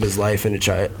picked up his life and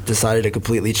decided to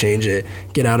completely change it,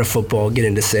 get out of football, get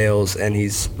into sales, and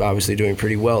he's obviously doing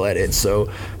pretty well at it. So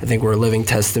I think we're a living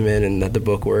testament, and that the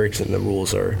book works and the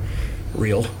rules are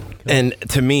real. And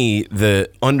to me, the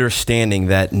understanding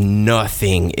that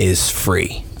nothing is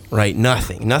free, right?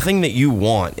 Nothing that you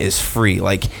want is free.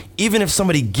 Like, even if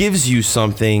somebody gives you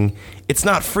something, it's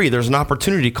not free. There's an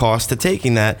opportunity cost to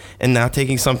taking that and now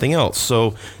taking something else.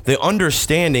 So the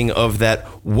understanding of that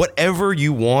whatever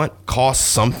you want costs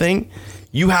something,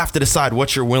 you have to decide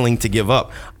what you're willing to give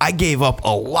up. I gave up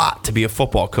a lot to be a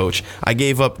football coach. I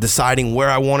gave up deciding where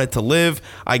I wanted to live.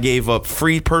 I gave up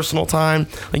free personal time.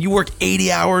 Like, you work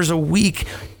 80 hours a week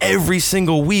every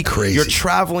single week. Crazy. You're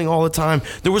traveling all the time.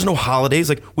 There was no holidays.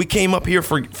 Like, we came up here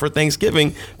for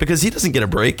Thanksgiving because he doesn't get a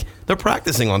break. They're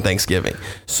practicing on Thanksgiving.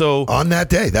 So On that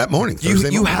day, that morning, Thursday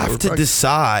you morning, have to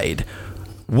decide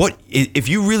what, if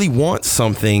you really want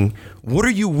something, what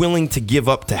are you willing to give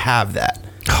up to have that?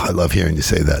 Oh, I love hearing you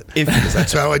say that. Because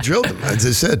that's how I drilled them. As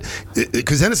I said,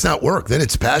 because then it's not work, then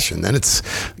it's passion, then it's,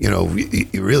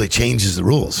 it really changes the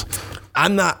rules.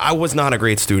 I was not a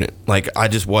great student. Like, I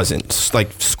just wasn't.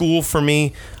 Like, school for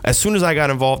me, as soon as I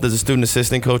got involved as a student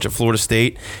assistant coach at Florida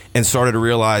State and started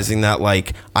realizing that,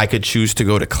 like, I could choose to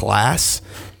go to class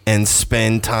and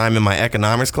spend time in my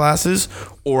economics classes,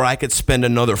 or I could spend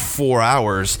another 4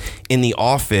 hours in the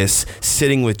office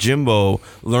sitting with Jimbo,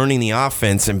 learning the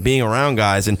offense and being around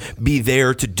guys and be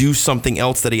there to do something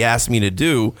else that he asked me to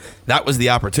do. That was the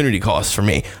opportunity cost for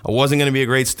me. I wasn't going to be a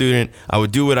great student. I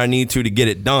would do what I need to get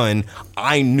it done.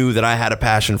 I knew that I had a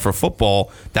passion for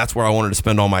football. That's where I wanted to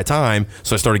spend all my time.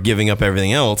 So I started giving up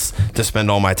everything else to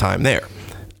spend all my time there.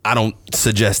 I don't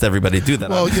suggest everybody do that.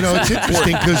 Well, it's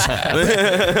interesting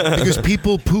because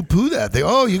people poo-poo that.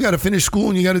 You got to finish school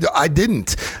and you got to do. I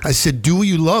didn't. I said, do what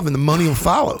you love and the money will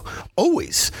follow.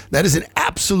 Always. That is an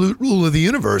absolute rule of the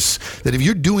universe, that if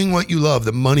you're doing what you love,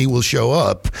 the money will show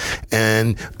up.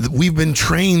 And we've been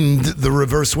trained the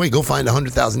reverse way. Go find a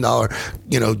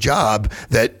 $100,000, job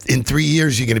that in 3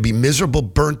 years you're going to be miserable,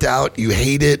 burnt out. You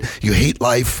hate it. You hate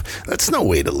life. That's no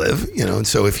way to live, And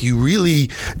so if you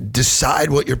really decide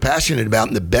what you're passionate about,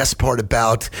 and the best part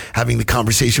about having the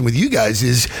conversation with you guys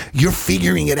is you're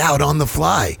figuring it out on the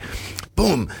fly.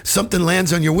 Boom, something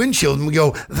lands on your windshield and we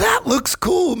go, that looks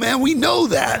cool, man. We know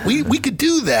that. We could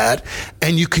do that.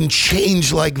 And you can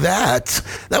change like that.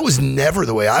 That was never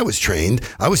the way I was trained.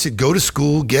 I was said, go to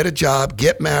school, get a job,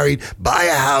 get married, buy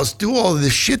a house, do all of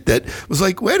this shit that was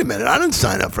like, wait a minute, I didn't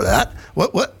sign up for that.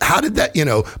 What, how did that,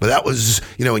 but that was,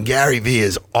 and Gary Vee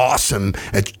is awesome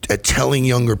at telling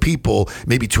younger people,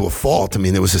 maybe to a fault. I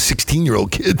mean, there was a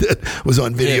 16-year-old kid that was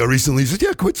on video recently. He said,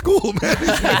 yeah, quit school, man.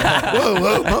 He's like,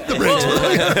 whoa, pump the brakes.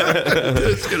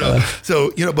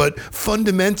 So, but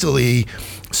fundamentally,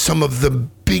 some of the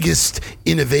biggest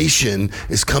innovation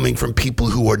is coming from people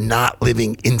who are not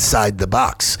living inside the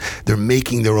box. They're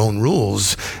making their own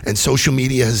rules, and social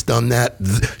media has done that.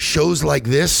 Shows like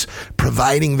this,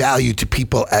 providing value to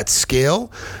people at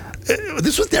scale.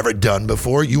 This was never done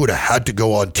before. You would have had to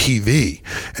go on TV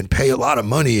and pay a lot of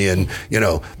money, and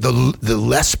the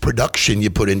less production you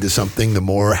put into something, the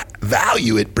more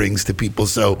value it brings to people.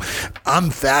 So I'm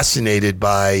fascinated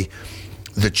by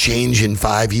the change in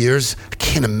 5 years. I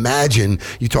can't imagine.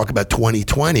 You talk about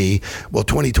 2020. Well,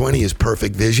 2020 is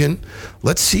perfect vision.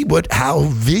 Let's see how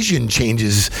vision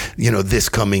changes, this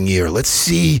coming year. Let's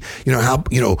see, how,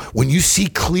 when you see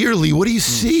clearly, what do you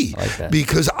see? I like that.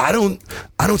 Because I don't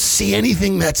see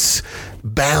anything that's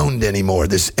bound anymore.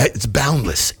 It's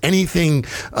boundless. Anything,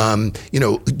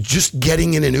 just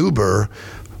getting in an Uber,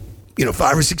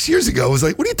 5 or 6 years ago, it was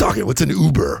like, what are you talking about? What's an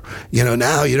Uber?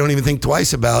 Now you don't even think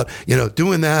twice about,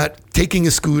 doing that, taking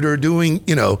a scooter, doing,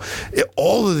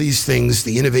 all of these things.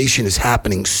 The innovation is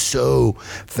happening so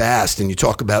fast. And you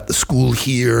talk about the school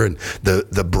here and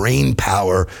the brain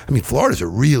power. I mean, Florida's a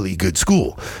really good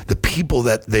school. The people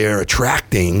that they're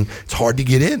attracting, it's hard to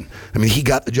get in. I mean, he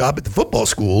got the job at the football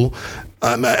school,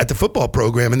 at the football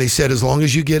program, and they said as long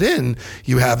as you get in,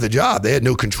 you have the job. They had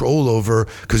no control over,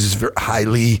 because it's very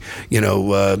highly,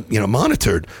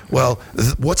 monitored. Well,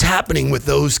 what's happening with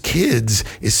those kids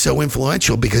is so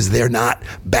influential because they're not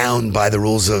bound by the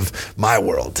rules of my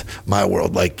world.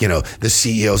 Like, the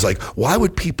CEO's like, why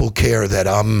would people care that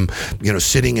I'm,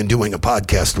 sitting and doing a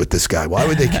podcast with this guy? Why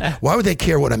would they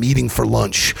care what I'm eating for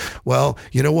lunch? Well,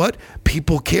 you know what?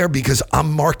 People care because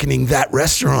I'm marketing that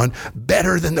restaurant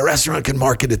better than the restaurant can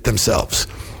market it themselves.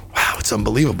 Wow, it's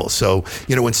unbelievable. So,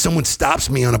 when someone stops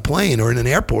me on a plane or in an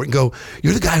airport and go,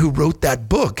 you're the guy who wrote that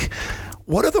book,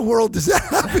 what other world does that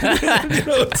happen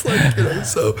in? It's like,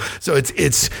 so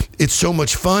it's so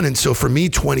much fun. And so for me,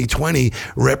 2020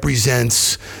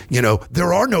 represents,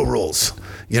 there are no rules.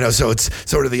 So it's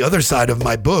sort of the other side of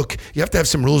my book. You have to have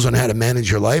some rules on how to manage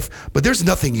your life, but there's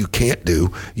nothing you can't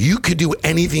do. You could do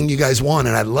anything you guys want.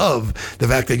 And I love the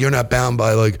fact that you're not bound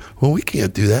by like, well, we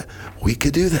can't do that. We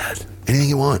could do that. Anything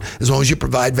you want, as long as you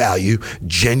provide value,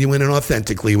 genuine and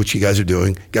authentically, which you guys are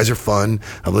doing. You guys are fun.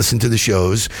 I've listened to the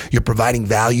shows. You're providing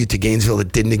value to Gainesville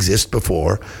that didn't exist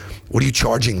before. What are you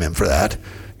charging them for that?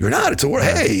 You're not. It's a word.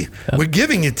 Hey, we're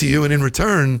giving it to you, and in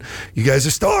return, you guys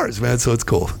are stars, man. So it's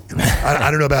cool. I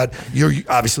don't know about, you're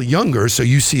obviously younger, so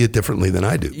you see it differently than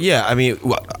I do. Yeah, I mean,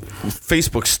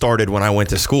 Facebook started when I went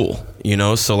to school,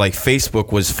 so like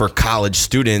Facebook was for college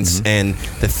students, and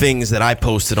the things that I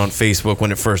posted on Facebook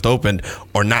when it first opened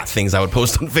are not things I would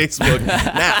post on Facebook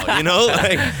now,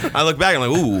 like I look back and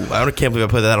I'm like, ooh, I can't believe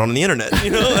I put that on the internet,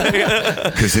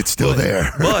 Because it's still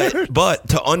there. but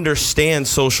to understand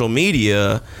social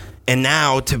media, and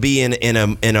now to be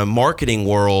in a marketing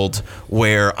world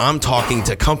where I'm talking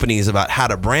to companies about how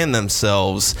to brand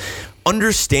themselves,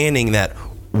 understanding that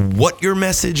what your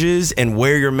message is and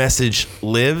where your message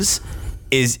lives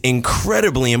is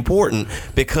incredibly important,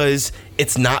 because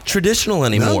it's not traditional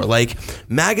anymore. No. Like,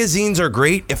 magazines are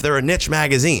great if they're a niche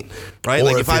magazine, right?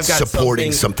 Or like if it's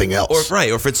supporting something else. Or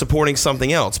if it's supporting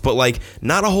something else. But like,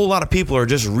 not a whole lot of people are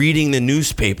just reading the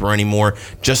newspaper anymore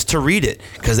just to read it,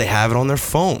 because they have it on their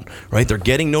phone, right? They're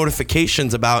getting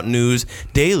notifications about news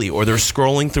daily, or they're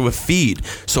scrolling through a feed.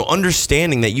 So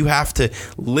understanding that you have to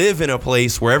live in a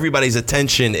place where everybody's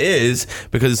attention is,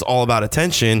 because it's all about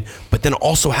attention, but then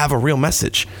also have a real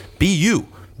message. Be you.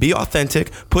 Be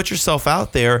authentic. Put yourself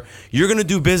out there. You're going to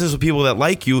do business with people that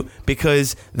like you,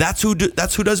 because that's who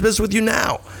does business with you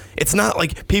now. It's not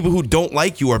like people who don't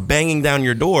like you are banging down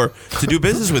your door to do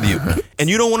business with you, and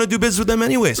you don't want to do business with them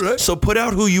anyways. Right. So put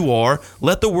out who you are,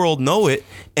 let the world know it,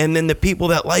 and then the people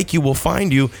that like you will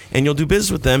find you, and you'll do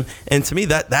business with them. And to me,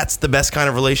 that's the best kind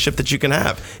of relationship that you can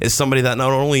have, is somebody that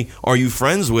not only are you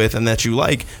friends with and that you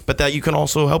like, but that you can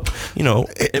also help.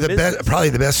 Probably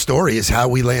the best story is how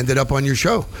we landed up on your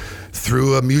show,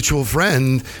 through a mutual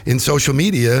friend in social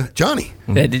media, Johnny.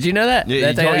 Yeah, did you know that? You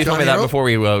told me Johnny that Earl? before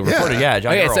we recorded. Yeah,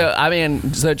 Johnny Okay,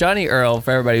 Earl. so Johnny Earl,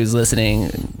 for everybody who's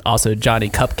listening, also Johnny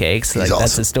Cupcakes, like, that's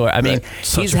awesome. the story. I mean,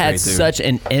 Such he's a had great dude. such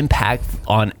an impact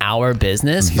on our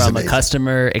business from amazing. a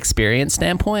customer experience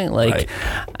standpoint. Like,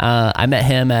 I met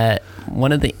him at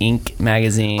one of the Inc.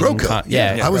 magazine.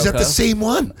 GrowCo. I was at the same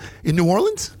one in New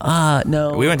Orleans.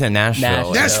 No. We went to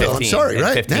Nashville. Nashville, 15, I'm sorry, in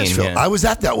right? 15, Nashville. yeah. I was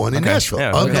at that one in Nashville.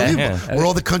 Yeah, Unbelievable. yeah. Where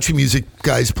all the country music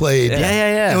guys played.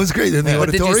 Yeah. It was great. In the But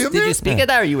auditorium did there? you speak at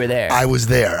that, or you were there? I was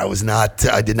there.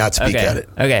 I did not speak at it.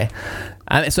 Okay.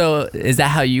 So is that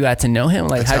how you got to know him?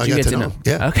 Like, That's how'd how I you got get to know know? him.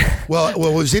 Yeah. Okay. Well,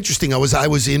 what was interesting, I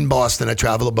was in Boston. I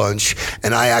travel a bunch,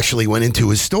 and I actually went into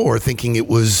his store thinking it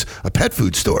was a pet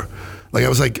food store. Like I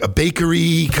was like a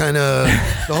bakery kind of,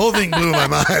 the whole thing blew my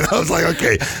mind. I was like,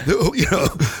 okay,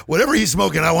 whatever he's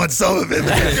smoking, I want some of it.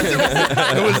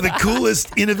 It was the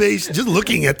coolest innovation, just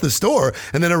looking at the store.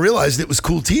 And then I realized it was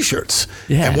cool t-shirts.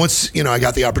 Yeah. And once, I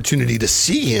got the opportunity to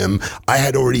see him, I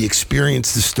had already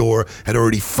experienced the store, had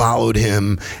already followed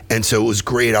him. And so it was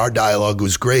great. Our dialogue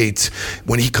was great.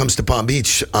 When he comes to Palm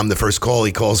Beach, I'm the first call.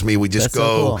 He calls me. We just That's so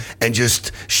go cool. and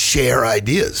just share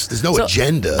ideas. There's no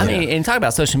agenda. I mean, and talk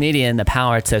about social media and the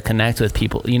power to connect with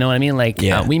people. You know what I mean? Like,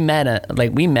 we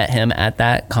met him at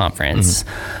that conference,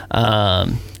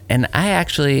 and I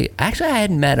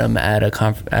had met him at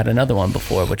at another one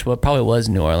before, which probably was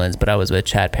New Orleans, but I was with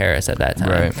Chad Paris at that time.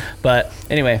 Right. But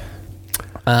anyway,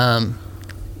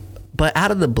 but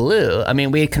out of the blue, I mean,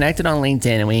 we had connected on LinkedIn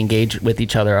and we engaged with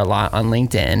each other a lot on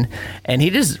LinkedIn. And he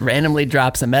just randomly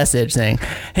drops a message saying,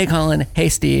 "Hey, Colin. Hey,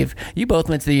 Steve. You both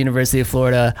went to the University of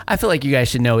Florida. I feel like you guys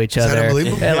should know each other." that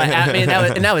unbelievable?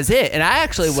 And that was it. And I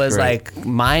actually was like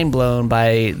mind blown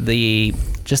by the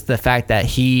fact that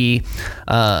he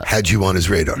had you on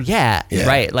his radar. Yeah,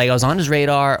 right. Like I was on his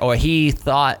radar, or he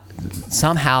thought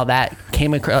somehow that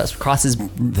came across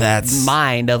his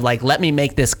mind of like, let me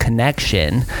make this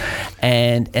connection,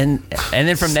 and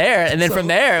then from there,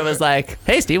 it was like,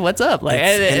 "Hey, Steve, what's up?" Like,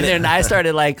 and then I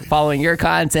started like following your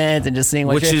content and just seeing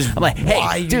what I'm like,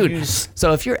 "Hey, dude,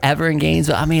 so if you're ever in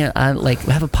Gainesville, I mean, like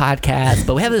we have a podcast,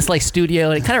 but we have this like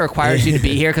studio, and it kind of requires you to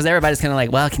be here because everybody's kind of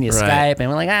like, well, can you Skype?" And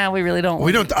we're like, we really don't.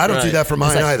 I don't do that for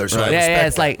mine either. So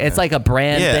it's like a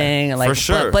brand thing. Like, for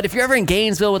sure. But if you're ever in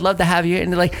Gainesville, would love to have you.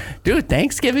 And they're like, "Dude,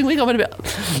 Thanksgiving week, I'm gonna be."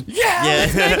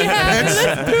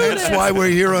 Hence why we're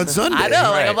here on Sunday. I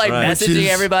know. Like I'm like messaging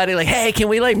everybody, like, "Hey, can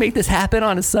we like make this happen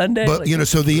on a Sunday?" But like,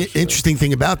 so the interesting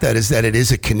thing about that is that it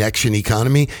is a connection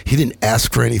economy. He didn't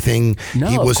ask for anything. No,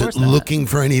 he of wasn't course not. looking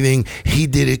for anything. He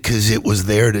did it because it was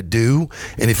there to do.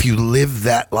 And if you live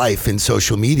that life in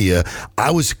social media,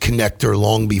 I was a connector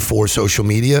long before social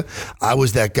media. I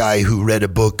was that guy who read a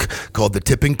book called The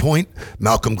Tipping Point,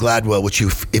 Malcolm Gladwell, which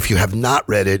if you have not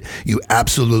read it, you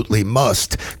absolutely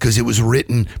must, because it was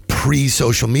written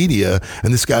pre-social media.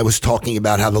 And this guy was talking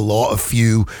about how the law of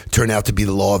few turned out to be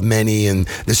the law of many. And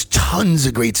there's tons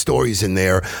of great stories in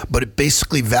there. But it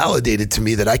basically validated to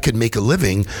me that I could make a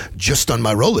living just on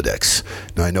my Rolodex.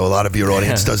 Now, I know a lot of your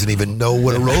audience doesn't even know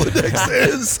what a Rolodex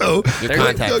is. So they're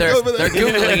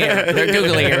Googling it. They're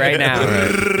Googling it right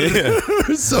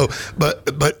now. So,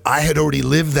 but I had already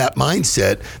lived that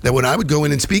mindset that when I would go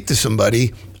in and speak to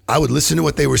somebody, I would listen to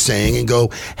what they were saying and go,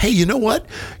 "Hey, you know what?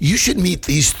 You should meet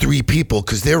these 3 people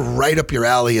because they're right up your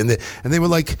alley." And they were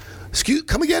like,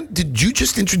 "Come again? Did you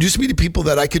just introduce me to people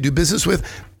that I could do business with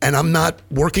and I'm not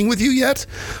working with you yet?"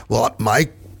 Well, my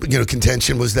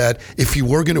contention was that if you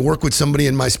were going to work with somebody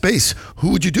in my space, who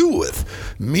would you do it with?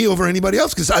 Me over anybody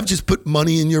else? Because I've just put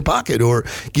money in your pocket or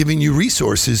giving you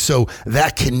resources. So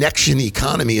that connection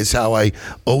economy is how I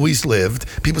always lived.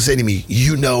 People say to me,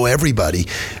 "You know everybody."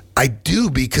 I do,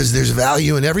 because there's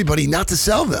value in everybody, not to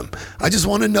sell them. I just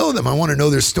want to know them. I want to know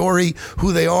their story,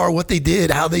 who they are, what they did,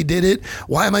 how they did it.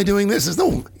 Why am I doing this? There's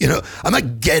no, I'm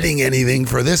not getting anything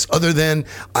for this other than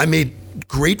I made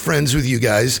great friends with you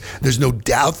guys. There's no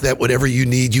doubt that whatever you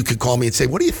need, you could call me and say,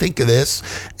 "What do you think of this?"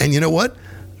 And you know what?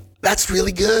 That's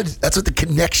really good. That's what the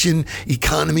connection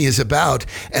economy is about.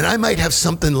 And I might have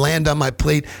something land on my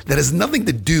plate that has nothing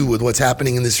to do with what's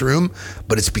happening in this room,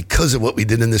 but it's because of what we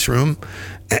did in this room.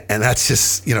 And that's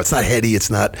just, it's not heady. It's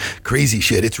not crazy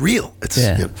shit. It's real. It's,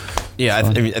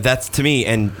 I mean, that's to me.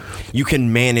 And you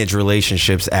can manage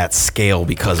relationships at scale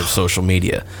because of social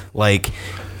media. Like,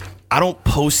 I don't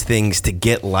post things to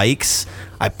get likes.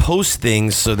 I post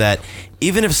things so that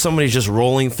even if somebody's just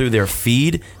rolling through their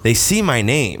feed, they see my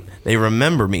name. They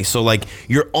remember me. So like,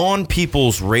 you're on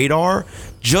people's radar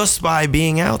just by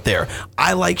being out there.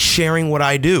 I like sharing what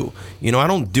I do. I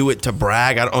don't do it to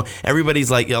brag. Everybody's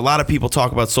like, a lot of people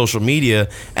talk about social media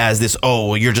as this,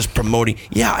 you're just promoting.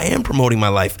 Yeah, I am promoting my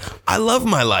life. I love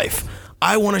my life.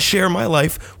 I want to share my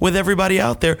life with everybody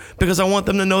out there because I want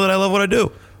them to know that I love what I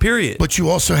do. Period. But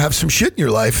you also have some shit in your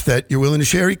life that you're willing to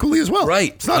share equally as well.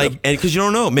 Right. It's not and because you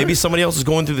don't know, maybe somebody else is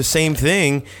going through the same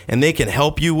thing and they can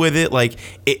help you with it. Like,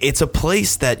 it's a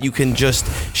place that you can just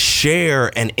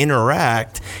share and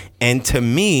interact. And to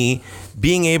me,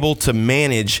 being able to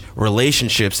manage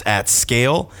relationships at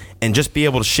scale and just be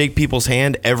able to shake people's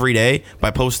hand every day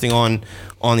by posting on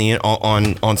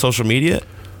social media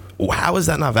how is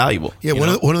that not valuable? Yeah,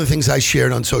 one of the things I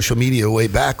shared on social media way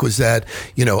back was that,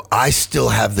 I still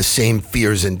have the same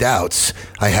fears and doubts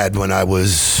I had when I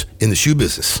was in the shoe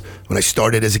business. When I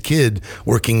started as a kid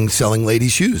selling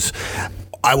ladies' shoes.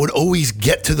 I would always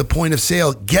get to the point of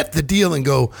sale, get the deal, and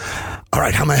go, all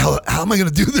right, how am I going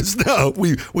to do this now?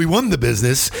 We won the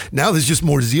business. Now there's just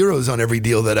more zeros on every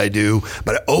deal that I do.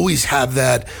 But I always have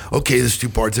that, okay, there's two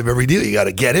parts of every deal. You got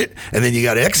to get it, and then you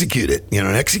got to execute it. And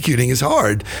executing is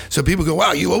hard. So people go,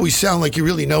 wow, you always sound like you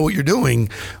really know what you're doing.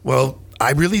 Well,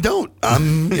 I really don't.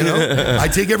 I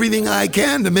take everything I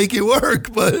can to make it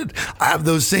work, but I have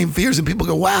those same fears. And people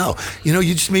go, wow, you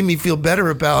just made me feel better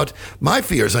about my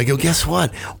fears. I go, guess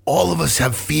what? All of us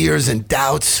have fears and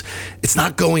doubts. It's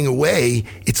not going away.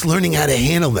 It's learning how to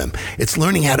handle them. It's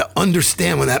learning how to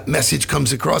understand when that message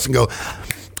comes across and go,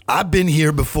 I've been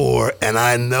here before, and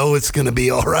I know it's going to be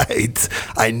all right.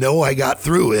 I know I got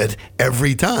through it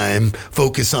every time.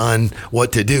 Focus on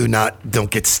what to do, don't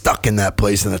get stuck in that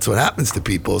place, and that's what happens to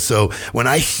people. So when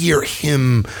I hear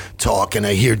him talk and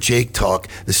I hear Jake talk,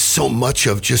 there's so much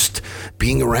of just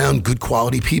being around good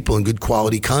quality people and good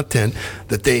quality content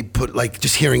that they put, like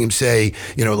just hearing him say,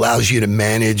 allows you to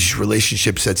manage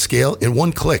relationships at scale in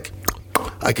one click.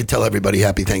 I could tell everybody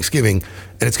Happy Thanksgiving,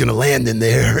 and it's going to land in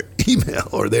their email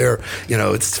or their,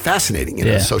 it's fascinating.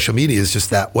 Social media is just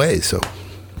that way. So.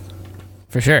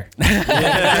 For sure.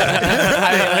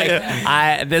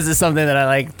 This is something that I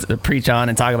like to preach on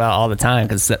and talk about all the time,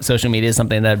 because social media is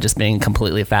something that I've just been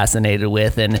completely fascinated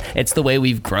with, and it's the way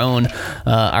we've grown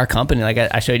our company. Like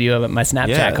I showed you my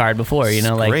Snapchat card before,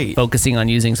 great. Focusing on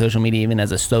using social media even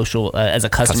as a as a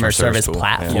customer service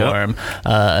platform,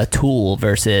 a tool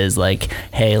versus like,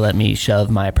 hey, let me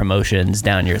shove my promotions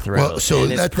down your throat. Well, so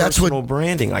that's personal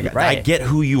branding. Like I get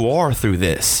who you are through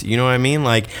this. You know what I mean?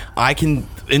 Like I can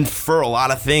infer a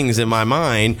lot of things in my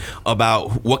mind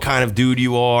about what kind of dude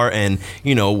you are, and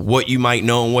what you might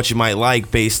know and what you might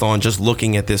like based on just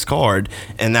looking at this card.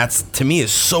 And that's, to me,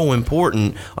 is so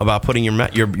important about putting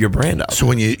your brand up. So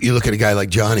when you look at a guy like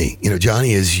Johnny,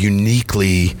 Johnny is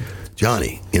uniquely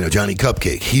Johnny, Johnny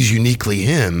Cupcake. He's uniquely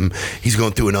him. He's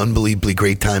going through an unbelievably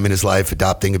great time in his life,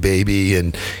 adopting a baby,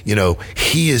 and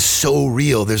he is so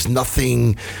real. There's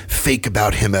nothing fake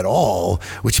about him at all,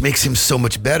 which makes him so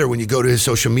much better. When you go to his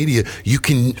social media, you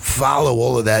can follow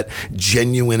all of that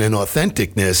genuine and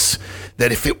authenticness,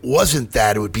 that if it wasn't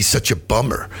that, it would be such a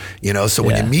bummer. So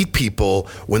when you meet people,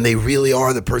 when they really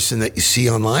are the person that you see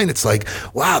online, it's like,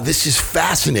 wow, this is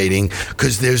fascinating,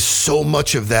 because there's so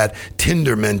much of that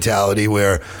Tinder mentality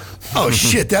where, oh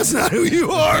shit, that's not who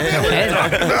you are. Man. What are you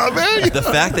talking about, man? The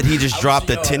fact that he just dropped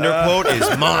the Tinder quote is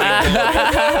mine.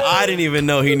 I didn't even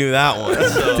know he knew that one.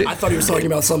 So. I thought he was talking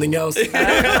about something else.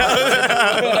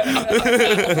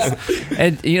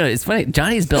 And it's funny,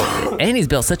 Johnny's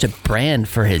built such a brand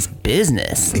for his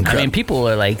business. Incredible. I mean, people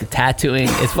are like tattooing.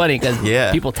 It's funny because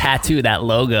people tattoo that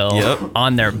logo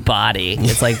on their body.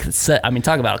 It's like,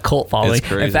 talk about a cult following. It's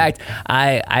crazy. In fact,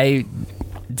 I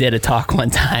did a talk one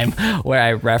time where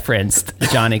I referenced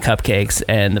Johnny Cupcakes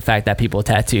and the fact that people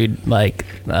tattooed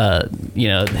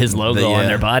his logo on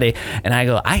their body, and I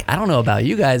go, I don't know about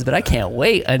you guys, but I can't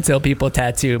wait until people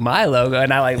tattoo my logo.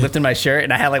 And I lifted my shirt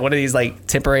and I had one of these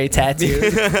temporary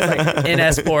tattoos,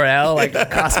 NS4L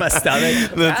across my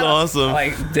stomach. That's awesome.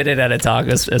 I did it at a talk.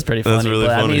 It was pretty funny. That's really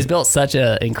funny. I mean, he's built such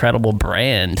an incredible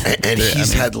brand, and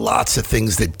he's had lots of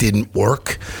things that didn't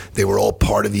work. They were all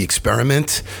part of the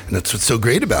experiment, and that's what's so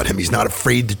great about him. He's not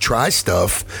afraid to try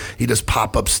stuff. He does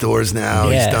pop-up stores now.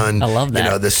 Yeah, he's done, I love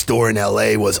that. The store in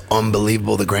LA was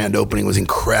unbelievable. The grand opening was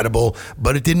incredible,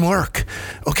 but it didn't work.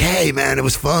 Okay, man, it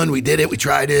was fun. We did it. We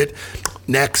tried it.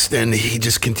 Next, and he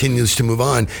just continues to move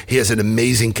on. He has an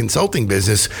amazing consulting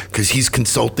business because he's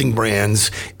consulting brands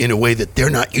in a way that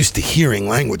they're not used to hearing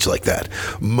language like that.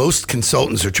 Most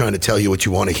consultants are trying to tell you what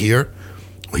you want to hear.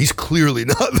 He's clearly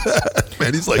not that,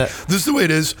 man. He's like, this is the way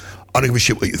it is. I don't give a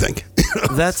shit what you think.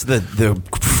 That's the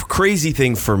crazy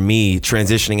thing for me,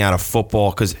 transitioning out of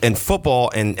football, because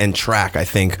football and track, I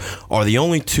think, are the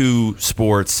only two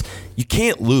sports you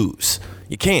can't lose.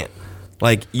 You can't.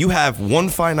 You have one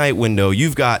finite window.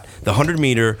 You've got the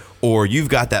 100-meter, or you've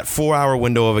got that 4-hour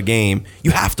window of a game.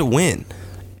 You have to win.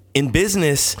 In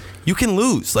business, you can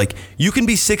lose. You can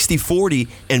be 60-40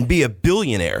 and be a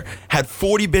billionaire. Had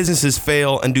 40 businesses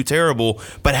fail and do terrible,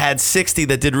 but had 60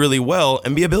 that did really well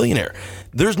and be a billionaire.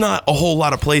 There's not a whole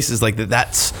lot of places like that.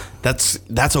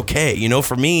 That's okay.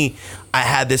 For me, I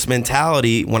had this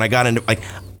mentality when I got into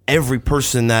every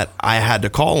person that I had to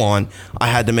call on, I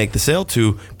had to make the sale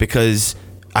to, because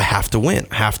I have to win.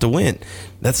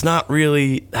 That's not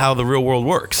really how the real world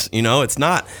works. You know, it's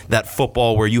not that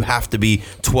football where you have to be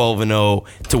 12-0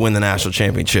 to win the national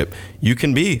championship. You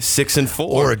can be 6-4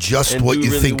 or adjust and what do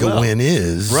you really think well. a win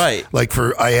is. Right. Like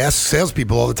I ask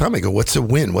salespeople all the time. I go, "What's a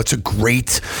win? What's a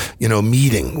great,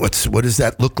 meeting? What does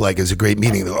that look like as a great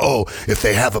meeting?" They go, "Oh, if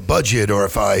they have a budget, or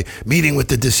if I meeting with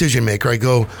the decision maker." I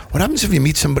go, "What happens if you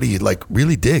meet somebody you like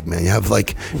really dig, man? You have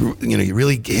like, you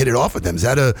really hit it off with them. Is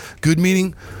that a good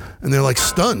meeting?" And they're like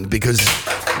stunned because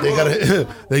they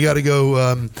gotta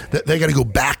go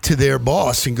back to their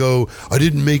boss and go, "I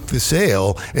didn't make the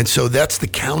sale." And so that's the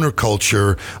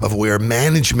counterculture of where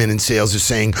management and sales are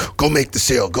saying, "Go make the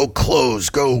sale, go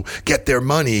close, go get their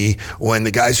money." When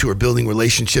the guys who are building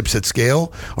relationships at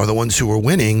scale are the ones who are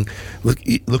winning.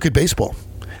 Look at baseball.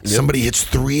 Yep. Somebody hits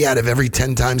 3 out of every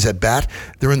 10 times at bat,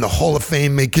 they're in the Hall of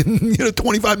Fame making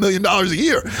 $25 million a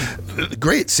year.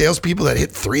 Great. Salespeople that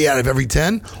hit 3 out of every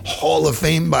 10, Hall of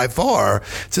Fame by far.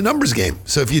 It's a numbers game.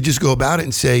 So if you just go about it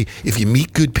and say, if you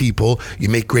meet good people, you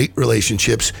make great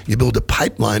relationships, you build a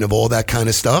pipeline of all that kind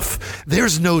of stuff,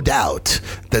 there's no doubt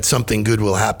that something good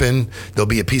will happen. There'll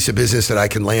be a piece of business that I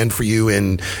can land for you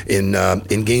in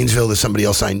Gainesville. There's somebody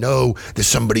else I know. There's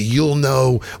somebody you'll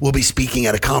know. We'll be speaking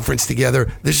at a conference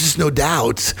together. There's just no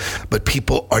doubt, but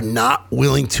people are not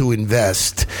willing to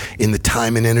invest in the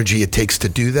time and energy it takes to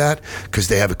do that because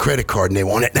they have a credit card and they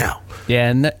want it now. Yeah,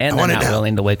 and they're not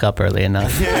willing to wake up early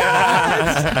enough.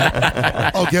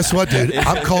 Oh, guess what, dude?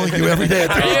 I'm calling you every day.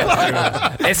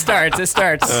 It starts.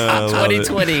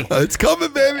 2020. It's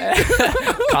coming, baby.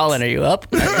 Colin, are you up?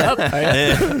 Are you up?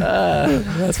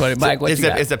 That's funny. Mike, what you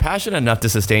got? Is the passion enough to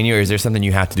sustain you, or is there something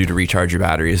you have to do to recharge your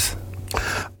batteries?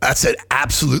 That's an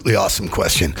absolutely awesome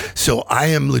question. So I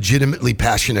am legitimately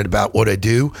passionate about what I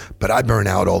do, but I burn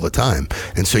out all the time.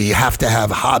 And so you have to have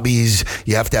hobbies.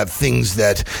 You have to have things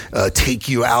that take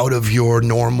you out of your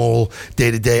normal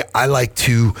day-to-day. I like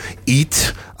to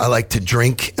eat, I like to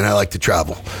drink, and I like to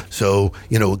travel. So,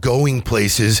 going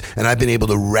places, and I've been able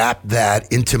to wrap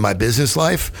that into my business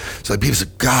life. So like people say,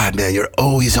 "God, man, you're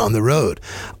always on the road."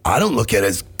 I don't look at it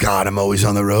as, "God, I'm always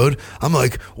on the road." I'm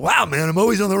like, "Wow, man, I'm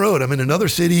always on the road. I'm in another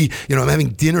city. I'm having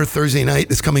dinner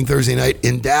this coming Thursday night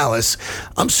in Dallas.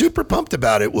 I'm super pumped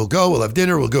about it. We'll have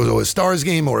dinner. We'll go to a Stars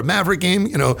game or a Maverick game.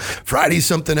 Friday's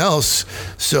something else.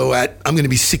 So I'm going to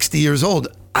be 60 years old.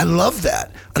 I love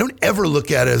that. I don't ever look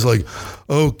at it as like,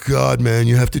 "Oh God, man,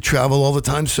 you have to travel all the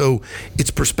time." So it's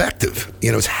perspective.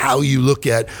 It's how you look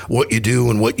at what you do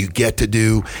and what you get to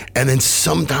do. And then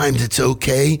sometimes it's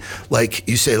okay. Like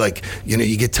you say,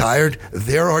 you get tired.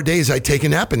 There are days I take a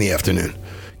nap in the afternoon.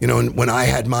 And when I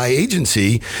had my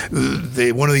agency,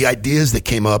 one of the ideas that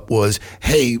came up was,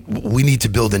 "Hey, we need to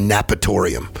build a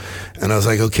napatorium." And I was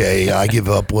like, "Okay, I give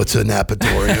up. What's a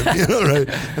napatorium?" Right?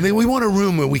 And then we want a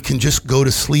room where we can just go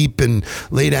to sleep and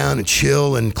lay down and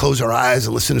chill and close our eyes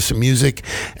and listen to some music.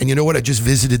 And you know what? I just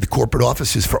visited the corporate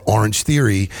offices for Orange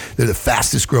Theory. They're the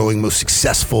fastest growing, most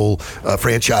successful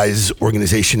franchise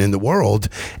organization in the world.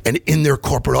 And in their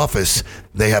corporate office,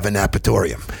 they have a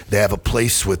napatorium. They have a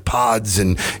place with pods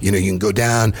and you can go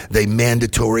down. They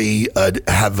mandatory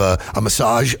have a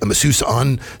masseuse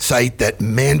on site that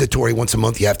mandatory once a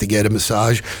month you have to get a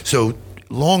massage. So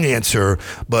long answer,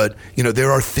 but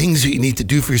there are things that you need to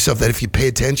do for yourself that if you pay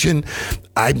attention,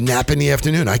 I nap in the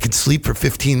afternoon. I can sleep for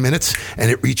 15 minutes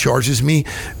and it recharges me.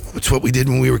 It's what we did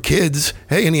when we were kids.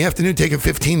 Hey, in the afternoon, take a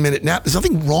 15-minute nap. There's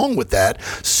nothing wrong with that.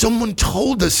 Someone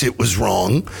told us it was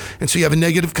wrong, and so you have a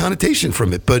negative connotation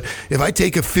from it. But if I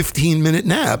take a 15-minute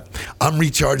nap, I'm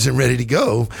recharged and ready to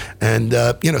go. And,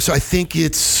 so I think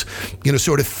it's,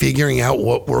 sort of figuring out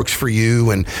what works for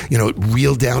you and,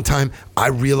 real downtime. I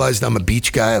realized I'm a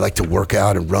beach guy. I like to work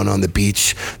out and run on the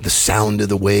beach. The sound of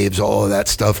the waves, all of that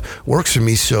stuff works for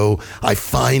me. So I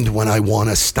find when I want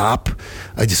to stop,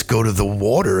 I just go to the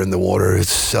water, and the water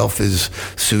itself is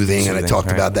soothing and I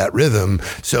talked about that rhythm.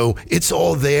 So it's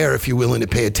all there if you're willing to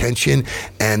pay attention.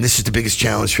 And this is the biggest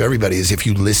challenge for everybody is if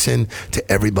you listen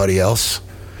to everybody else,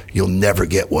 you'll never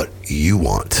get what you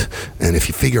want. And if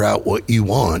you figure out what you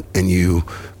want and you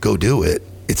go do it,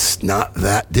 it's not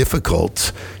that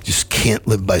difficult. You just can't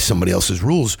live by somebody else's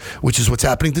rules, which is what's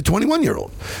happening to 21-year-old.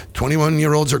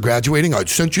 21-year-olds are graduating. I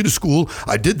sent you to school.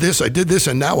 I did this,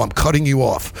 and now I'm cutting you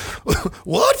off.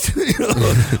 What?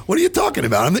 What are you talking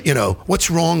about?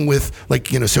 What's wrong with,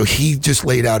 so he just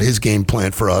laid out his game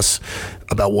plan for us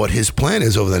about what his plan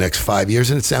is over the next 5 years,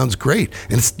 and it sounds great.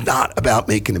 And it's not about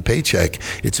making a paycheck.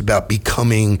 It's about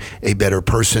becoming a better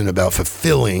person, about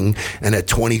fulfilling. And at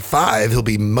 25, he'll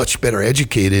be much better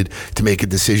educated to make a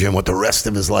decision on what the rest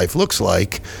of his life looks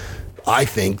like. I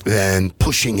think, than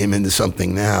pushing him into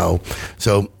something now.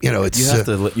 So, it's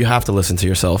You have to listen to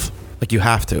yourself. Like, you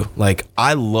have to. Like,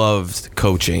 I loved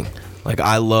coaching. Like,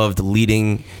 I loved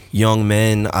leading young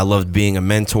men. I loved being a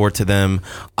mentor to them.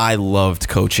 I loved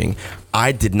coaching.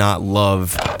 I did not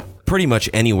love pretty much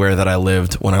anywhere that I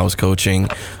lived when I was coaching.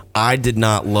 I did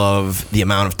not love the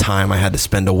amount of time I had to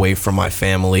spend away from my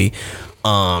family.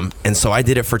 And so I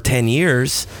did it for 10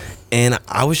 years and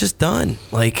I was just done.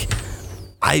 Like,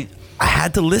 I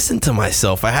had to listen to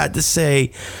myself. I had to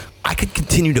say, I could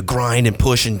continue to grind and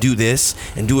push and do this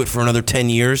and do it for another 10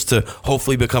 years to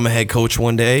hopefully become a head coach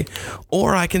one day.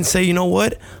 Or I can say, you know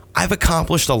what? I've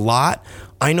accomplished a lot.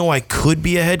 I know I could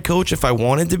be a head coach if I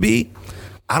wanted to be.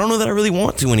 I don't know that I really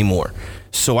want to anymore.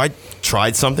 So I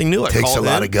tried something new. Takes a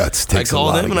lot of guts. I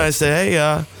called him and I said,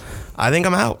 hey, I think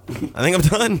I'm out. I think I'm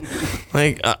done.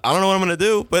 Like, I don't know what I'm going to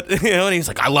do, but, and he's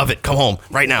like, I love it. Come home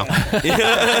right now. Yeah,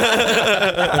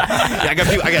 I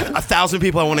got 1,000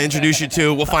 people I want to introduce you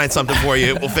to. We'll find something for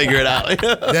you. We'll figure it out.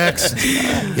 Next.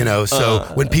 So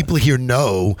when people hear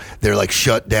no, they're like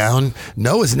shut down.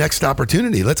 No is next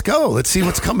opportunity. Let's go. Let's see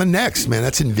what's coming next, man.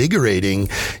 That's invigorating.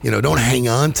 Don't hang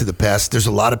on to the past. There's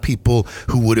a lot of people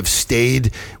who would have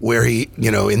stayed where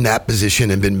in that position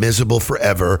and been miserable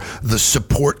forever. The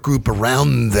support group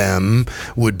around them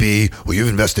would be, well, you've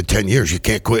invested 10 years. You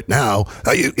can't quit now.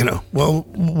 Well,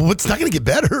 what's not going to get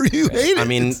better? You hate it. I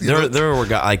mean, there were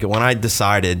guys, like, when I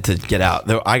decided to get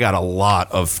out, I got a lot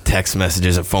of text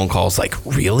messages and phone calls like,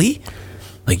 really?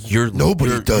 Like, you're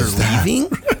leaving?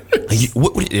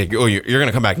 You're going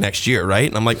to come back next year, right?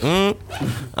 And I'm like,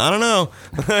 I don't know.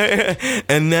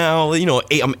 And now,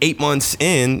 I'm 8 months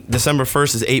in. December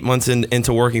 1st is 8 months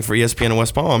into working for ESPN in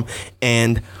West Palm.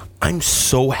 And I'm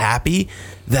so happy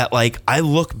that, like, I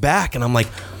look back and I'm like,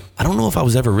 I don't know if I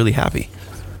was ever really happy.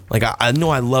 Like, I know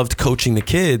I loved coaching the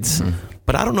kids,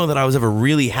 but I don't know that I was ever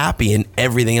really happy in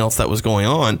everything else that was going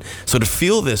on. So to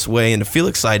feel this way and to feel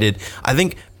excited, I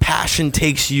think passion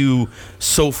takes you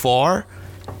so far,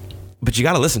 but you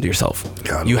got to listen to yourself.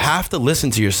 You have to listen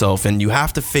to yourself, and you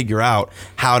have to figure out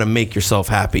how to make yourself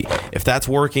happy. If that's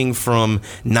working from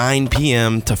 9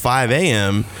 p.m. to 5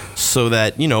 a.m. so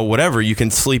that, whatever, you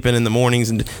can sleep in the mornings,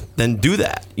 and then do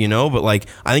that, But, like,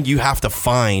 I think you have to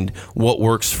find what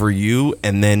works for you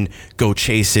and then go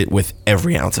chase it with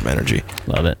every ounce of energy.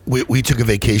 Love it. We took a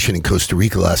vacation in Costa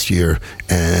Rica last year,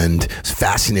 and it's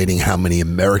fascinating how many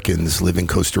Americans live in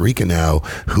Costa Rica now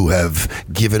who have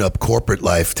given up corporate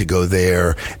life to go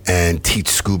there and teach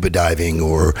scuba diving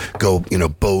or go,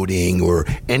 boating or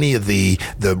any of the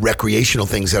recreational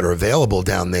things that are available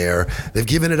down there. They've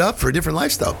given it up for a different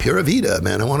lifestyle. Pura vida,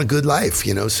 man. I want a good life,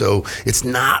 So it's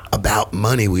not about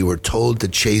money. We were told to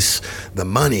chase the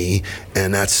money,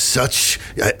 and that's such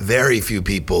very few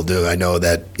people do. I know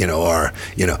that, are,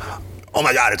 oh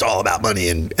my God, it's all about money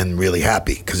and really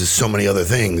happy because there's so many other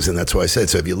things. And that's why I said,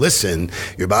 so if you listen,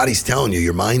 your body's telling you,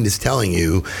 your mind is telling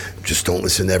you, just don't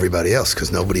listen to everybody else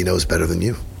because nobody knows better than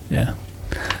you. Yeah.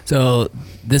 So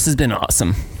this has been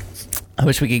awesome. I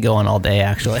wish we could go on all day,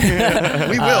 actually.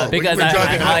 We will. Because we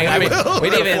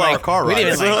didn't even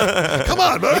come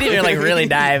on, bro. We didn't even really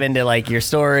dive into your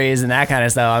stories and that kind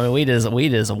of stuff. I mean, we just we'll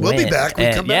be back.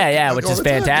 We come back. Yeah, which is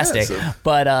fantastic. Yeah,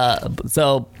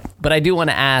 so. But I do want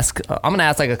to ask. I'm going to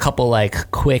ask a couple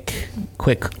quick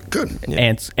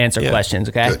answer questions.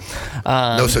 Okay. Good.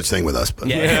 No such thing with us, but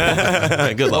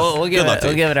yeah. Good luck. We'll give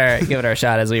it our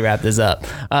shot as we wrap this up.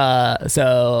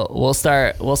 So we'll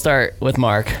start with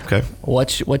Mark. Okay.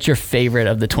 What's your favorite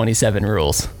of the 27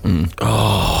 rules?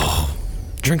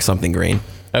 Drink something green.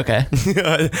 Okay.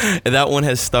 That one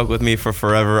has stuck with me for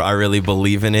forever. I really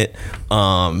believe in it.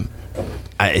 I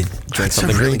drink That's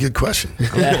something a really green. good question.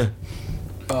 Yeah.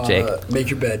 Jake. Make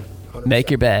your bed. 100%. Make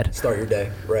your bed. Start your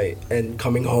day, right. And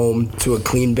coming home to a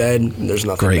clean bed, there's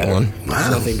nothing Great better. one. There's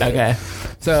nothing better. Okay.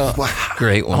 So,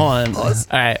 Great one. hold on. All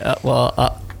right.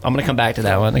 I'm going to come back to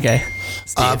that one. Okay.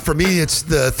 For me, it's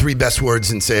the 3 best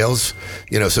words in sales.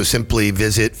 So simply,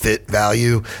 visit, fit,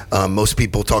 value. Most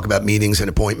people talk about meetings and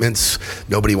appointments.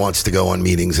 Nobody wants to go on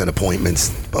meetings and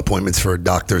appointments for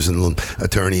doctors and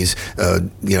attorneys.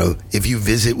 If you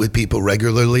visit with people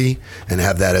regularly and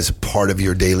have that as a part of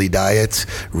your daily diet,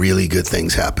 really good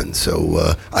things happen.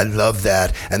 So I love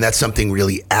that. And that's something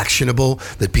really actionable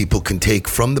that people can take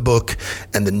from the book.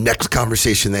 And the next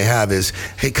conversation they have is,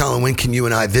 hey, Colin, when can you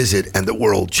and I visit? And the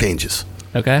world changes.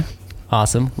 Okay.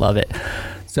 Awesome. Love it.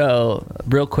 So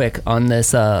real quick on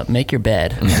this, make your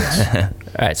bed.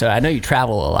 All right. So I know you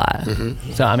travel a lot.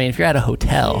 Mm-hmm. So, I mean, if you're at a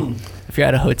hotel if you're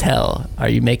at a hotel, are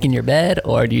you making your bed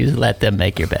or do you let them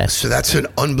make your bed? So that's an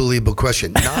unbelievable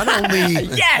question. Not only,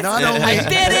 Yes, I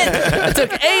did it. It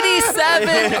took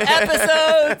 87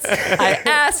 episodes. I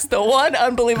asked the one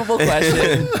unbelievable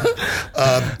question.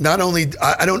 not only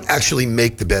I don't actually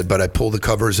make the bed, but I pull the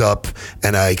covers up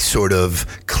and I sort of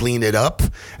clean it up,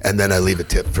 and then I leave a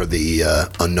tip for the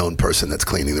unknown person that's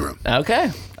cleaning the room. Okay.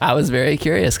 I was very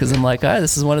curious because I'm like, all right,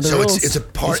 this is one of the So rules. it's a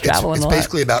part. He's traveling It's a lot.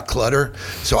 basically about clutter.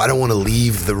 So I don't want to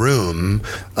leave the room.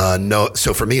 No.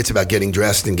 So for me, it's about getting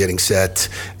dressed and getting set.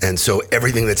 And so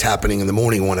everything that's happening in the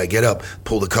morning when I get up,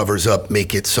 pull the covers up,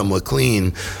 make it somewhat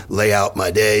clean, lay out my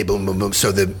day. Boom, boom, boom. So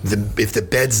if the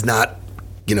bed's not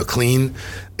clean,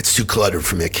 it's too cluttered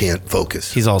for me. I can't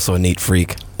focus. He's also a neat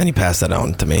freak, and he passed that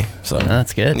on to me. So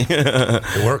That's good.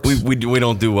 It works. we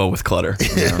don't do well with clutter.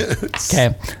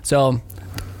 Okay. So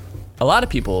a lot of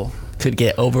people could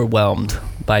get overwhelmed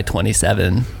by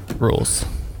 27 rules,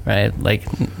 right? Like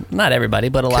not everybody,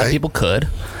 but a lot of Okay. people could,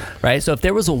 right? So if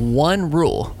there was a one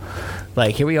rule,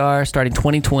 like here we are starting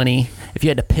 2020, if you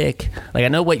had to pick, like I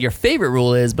know what your favorite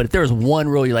rule is, but if there was one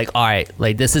rule you're like, all right,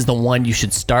 like this is the one you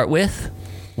should start with,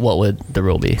 what would the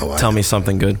rule be? Oh, I Tell know. me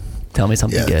something good. Tell me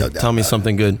something Yeah, good. no doubt. Tell me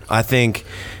something good. I think,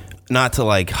 not to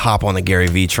like hop on the Gary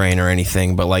Vee train or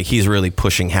anything, but like he's really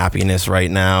pushing happiness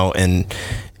right now and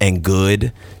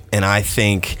good. And I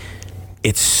think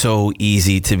it's so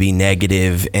easy to be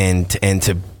negative and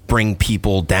to bring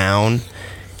people down.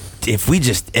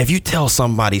 If you tell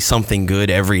somebody something good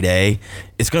every day,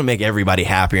 it's going to make everybody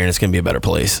happier and it's going to be a better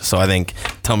place. So I think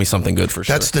tell me something good for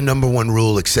sure. That's the number one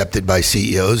rule accepted by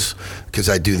CEOs, because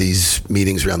I do these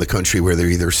meetings around the country where they're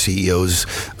either CEOs,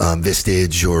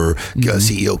 Vistage, or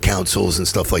CEO councils and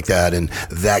stuff like that. And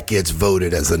that gets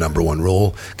voted as the number one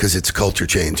rule because it's culture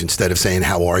change. Instead of saying,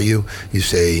 how are you? You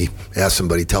say, ask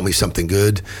somebody, tell me something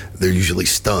good. They're usually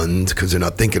stunned because they're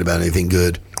not thinking about anything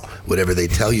good. Whatever they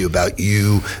tell you about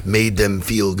you made them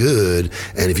feel good.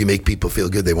 And if you make people feel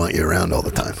good, they want you around all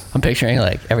the time. I'm picturing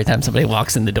like every time somebody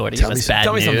walks in the door to give us bad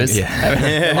tell me something. news.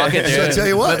 Yeah. Walk in So through, I tell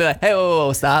you what. they'll be like, hey,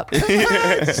 whoa, stop.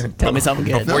 Tell me something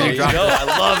good. Before you I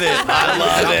love it. I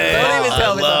love it. Don't even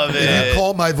tell me love If you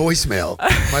call my voicemail,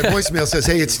 my voicemail says,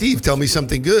 hey, it's Steve, tell me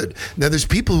something good. Now, there's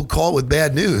people who call with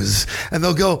bad news, and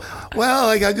they'll go, well,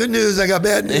 I got good news, I got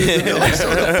bad news. And they're like,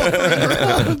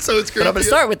 so it's great. But I'm going to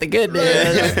start with the good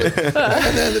news.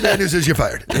 And then the bad news is you're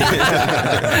fired.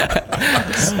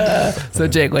 So,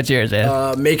 Jake, what's yours,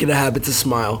 man? Make it a habit to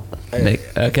smile. I think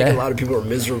Okay. a lot of people are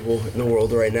miserable in the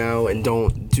world right now and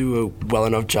don't do a well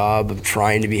enough job of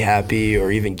trying to be happy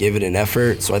or even give it an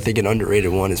effort. So I think an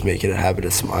underrated one is make it a habit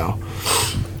to smile.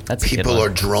 That's a good People one.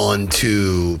 are drawn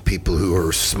to people who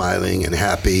are smiling and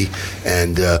happy.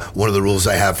 And one of the rules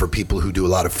I have for people who do a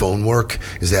lot of phone work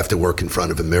is they have to work in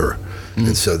front of a mirror.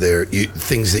 And so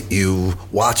things that you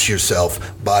watch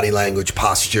yourself, body language,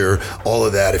 posture, all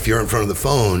of that. If you're in front of the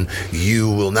phone, you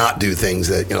will not do things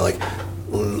that, like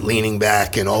leaning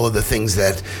back and all of the things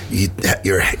that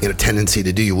you're in a tendency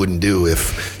to do, you wouldn't do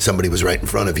if somebody was right in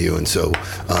front of you. And so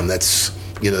that's,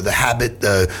 the habit,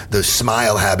 the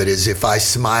smile habit is if I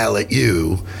smile at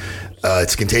you,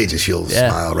 it's contagious. You'll Yeah,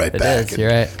 smile right it back. is. You're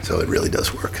right. So it really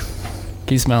does work.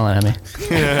 Keep smiling at me.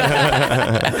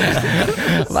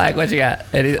 Mike, what you got?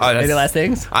 Any last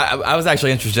things? I was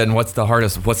actually interested in what's the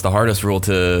hardest rule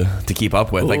to keep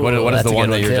up with. Like what Ooh, is that's the a one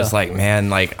good that one, you're too. just like, man,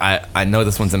 like I know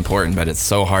this one's important, but it's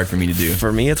so hard for me to do.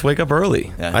 For me, it's wake up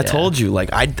early. Yeah. I told you, like,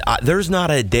 I there's not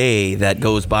a day that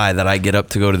goes by that I get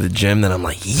up to go to the gym that I'm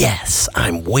like, yes,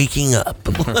 I'm waking up.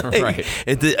 Like, Right.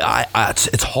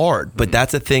 It's hard, but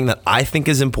that's a thing that I think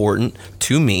is important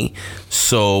to me.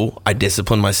 So I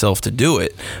discipline myself to do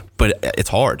it, but it's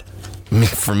hard. I mean,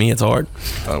 for me, it's hard.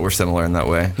 We're similar in that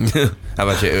way. How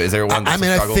about you? Is there one? I That's mean,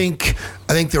 a I struggle?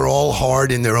 think they're all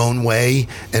hard in their own way.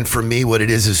 And for me, what it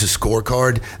is a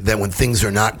scorecard that when things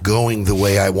are not going the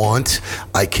way I want,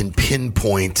 I can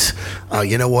pinpoint,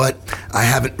 you know what? I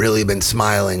haven't really been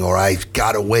smiling, or I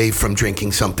got away from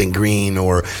drinking something green.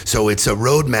 Or so it's a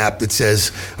roadmap that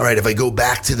says, all right, if I go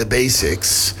back to the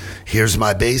basics, here's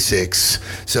my basics.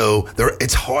 So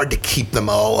it's hard to keep them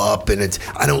all up. And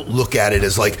I don't look at it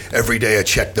as like every day I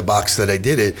check the box that I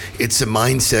did it. It's a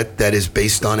mindset that is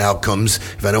based on outcomes.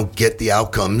 If I don't get the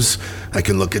outcomes, I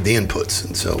can look at the inputs.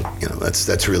 And so,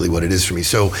 that's really what it is for me.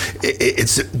 So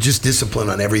it's just discipline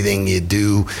on everything you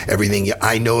do,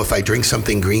 I know if I drink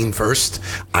something green first,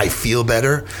 I feel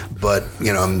better, but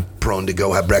I'm prone to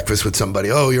go have breakfast with somebody.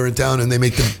 Oh, you're in town and they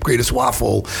make the greatest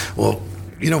waffle. Well,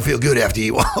 you don't feel good after you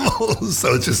eat waffles.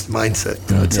 So it's just mindset.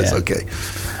 It says, Yeah. okay.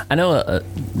 I know,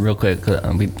 real quick,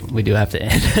 we do have to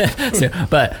end. So,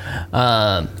 but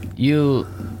you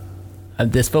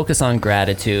this focus on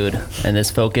gratitude and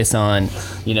this focus on,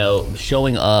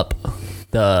 showing up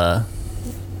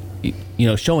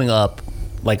showing up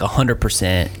like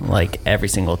 100%, like every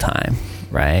single time.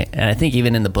 Right. And I think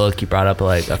even in the book, you brought up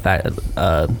like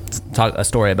a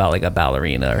story about like a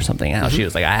ballerina or something, how she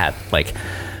was like, I have like,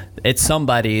 it's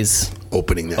somebody's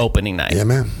opening night. Yeah,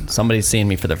 man. Somebody's seeing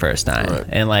me for the first time. Right.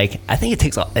 And like, I think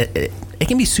it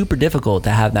can be super difficult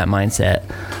to have that mindset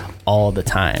all the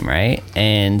time. Right.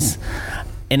 And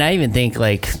I even think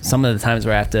like some of the times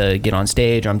where I have to get on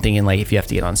stage, or I'm thinking like, if you have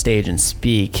to get on stage and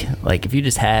speak, like if you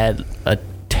just had a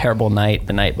terrible night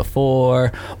the night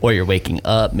before, or you're waking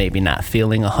up maybe not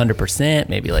feeling 100%,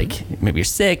 maybe you're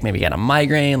sick, maybe you got a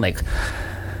migraine, like,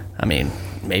 I mean,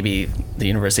 maybe the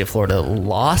University of Florida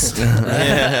lost.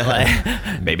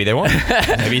 Maybe they won.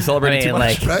 Maybe you celebrated too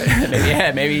much.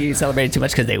 Right? Maybe you celebrated too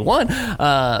much because they won.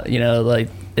 Like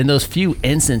in those few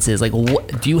instances, like,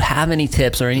 do you have any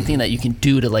tips or anything that you can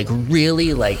do to like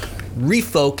really like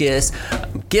refocus,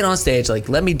 get on stage, like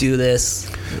let me do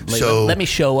this, like, let me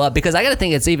show up? Because I gotta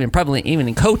think it's even prevalent even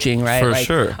in coaching, right? For like,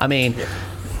 sure. I mean,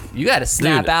 you got to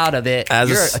snap out of it.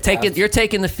 You're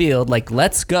taking the field. Like,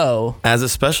 let's go. As a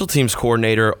special teams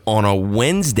coordinator on a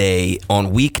Wednesday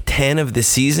on week 10 of the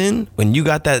season, when you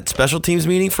got that special teams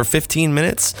meeting for 15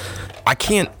 minutes, I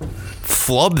can't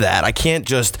flub that. I can't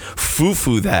just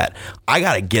foo-foo that. I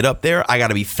got to get up there. I got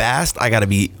to be fast. I got to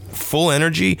be full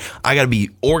energy. I got to be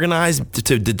organized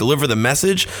to deliver the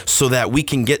message so that we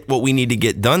can get what we need to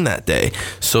get done that day.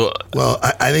 So, well,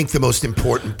 I think the most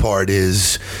important part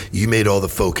is you made all the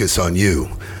focus on you.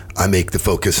 I make the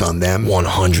focus on them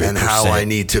 100%. And how I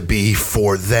need to be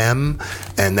for them.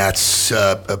 And that's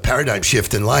a paradigm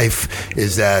shift in life,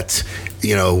 is that,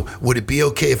 would it be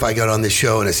okay if I got on this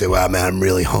show and I say, wow, man, I'm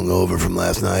really hungover from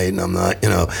last night and I'm not,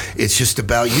 it's just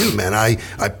about you, man. I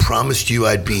promised you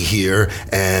I'd be here,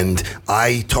 and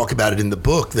I talk about it in the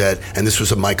book and this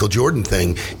was a Michael Jordan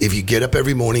thing. If you get up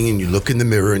every morning and you look in the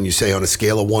mirror and you say, on a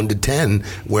scale of 1 to 10,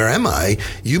 where am I?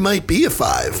 You might be a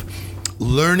 5.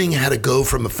 Learning how to go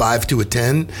from a 5 to a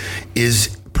 10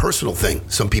 is a personal thing.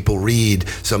 Some people read,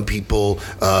 some people,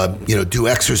 do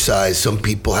exercise, some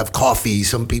people have coffee,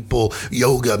 some people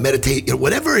yoga, meditate,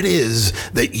 whatever it is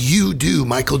that you do.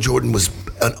 Michael Jordan was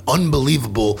an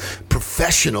unbelievable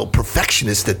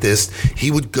perfectionist at this.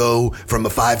 He would go from a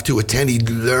 5 to a 10.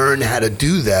 He'd learn how to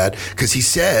do that because he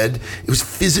said it was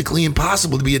physically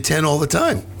impossible to be a 10 all the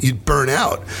time. You'd burn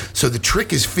out. So the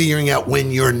trick is figuring out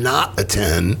when you're not a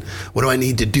 10, what do I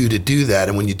need to do that?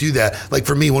 And when you do that, like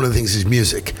for me, one of the things is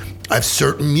music. I have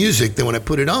certain music that when I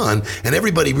put it on, and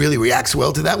everybody really reacts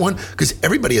well to that one because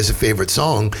everybody has a favorite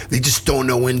song. They just don't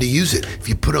know when to use it. If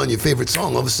you put on your favorite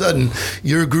song, all of a sudden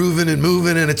you're grooving and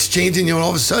moving and it's changing you, and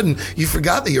all of a sudden you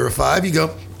forgot that you're a 5. You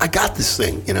go, I got this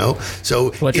thing,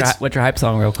 So what's your hype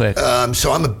song, real quick?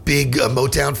 So I'm a big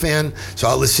Motown fan. So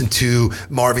I'll listen to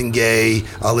Marvin Gaye.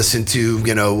 I'll listen to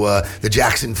the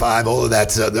Jackson 5. All of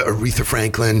that's the Aretha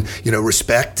Franklin.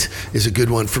 Respect is a good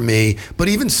one for me. But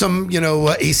even some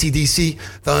AC/DC,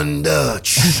 Thunder.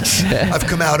 I've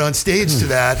come out on stage to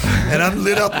that, and I'm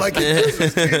lit up like a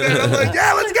Christmas tree. And I'm like,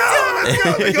 yeah, let's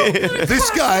go. They go,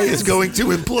 this guy is going to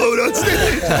implode on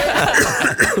stage.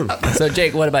 So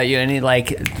Jake, what about you? Any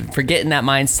forgetting that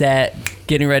mindset,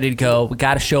 getting ready to go, we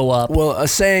got to show up? Well, a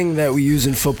saying that we use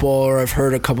in football, or I've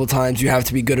heard a couple times, you have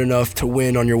to be good enough to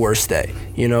win on your worst day.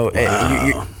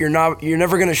 Wow. You're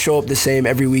never going to show up the same.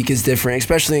 Every week is different,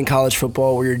 especially in college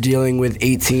football where you're dealing with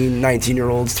 18,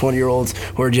 19-year-olds, 20-year-olds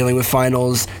who are dealing with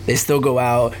finals. They still go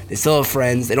out. They still have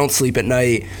friends. They don't sleep at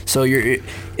night. So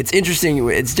it's interesting.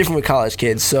 It's different with college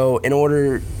kids. So in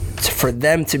order for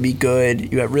them to be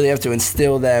good, you really have to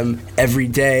instill them every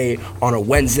day. On a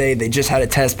Wednesday, they just had a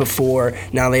test before.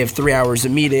 Now they have 3 hours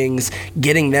of meetings.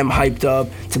 Getting them hyped up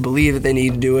to believe that they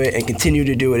need to do it and continue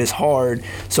to do it is hard.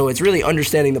 So it's really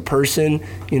understanding the person,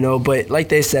 but like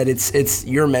they said, it's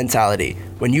your mentality.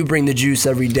 When you bring the juice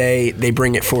every day, they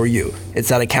bring it for you. It's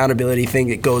that accountability thing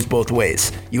that goes both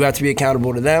ways. You have to be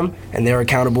accountable to them, and they're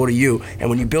accountable to you. And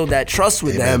when you build that trust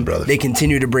with them, brother, they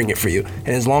continue to bring it for you.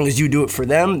 And as long as you do it for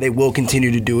them, they will continue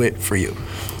to do it for you.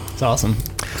 It's awesome.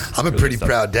 I'm a pretty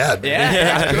proud dad.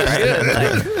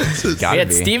 Yeah. We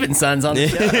had Steven Sons on the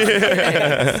show.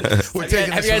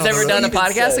 Have you guys ever done a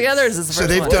podcast together? Or is this the first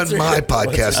they've one? done my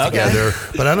podcast together,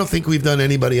 but I don't think we've done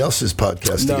anybody else's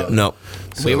podcast together. No.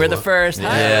 We were the first.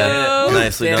 Yeah. Hi.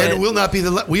 Nicely done. And it will not be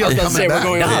the. We are gonna coming say, we're back.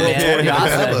 going on Nah, the world man, tour. you're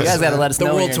awesome. You guys got to let us The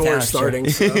know when world you're in tour town. is starting.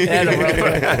 So. Yeah, the world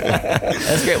tour.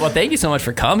 That's great. Well, thank you so much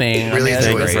for coming. Really that's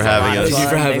enjoyed great. it. for having us. Thank you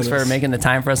for having Thanks for us. making the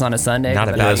time for us on a Sunday. Not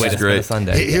a But, bad this way is to spend a great.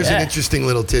 Sunday. Here's Yeah. an interesting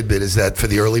little tidbit: is that for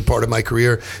the early part of my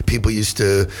career, people used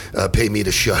to pay me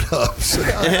to shut up. So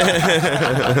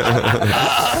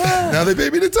now they pay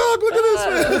me to talk. Look at this,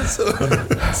 man. So,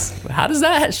 How does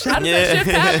that shift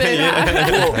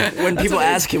happen? When people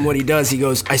ask him what he does, he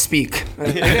goes, "I speak." I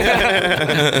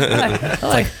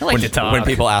like to talk. When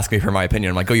people ask me for my opinion,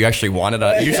 I'm like, "Oh, you actually wanted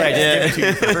a?" Usually, I just give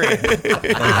it to you for free.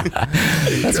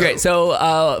 That's great.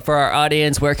 So, for our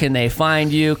audience, where can they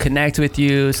find you, connect with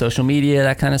you, social media,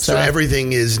 that kind of so stuff?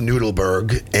 everything is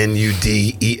Noodleberg,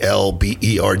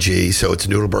 Nudelberg. So it's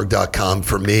noodleberg.com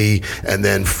for me, and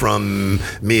then from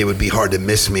me, it would be hard to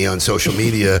miss me on social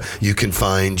media. You can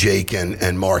find Jake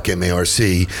and Mark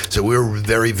MARC. So we're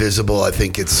very visible. I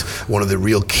think it's one of the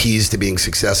real keys to being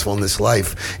successful in this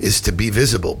life is to be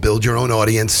visible. Build your own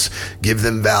audience, give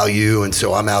them value, and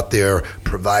so I'm out there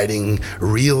providing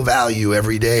real value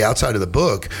every day outside of the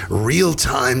book, real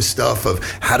time stuff of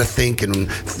how to think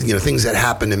and things that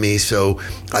happen to me. So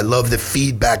I love the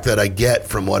feedback that I get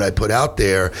from what I put out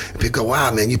there. And people go,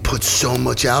 "Wow, man, you put so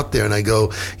much out there," and I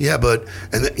go, "Yeah, but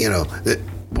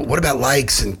but what about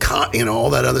likes and all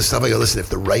that other stuff?" I go, "Listen, if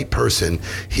the right person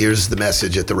hears the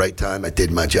message at the right time, I did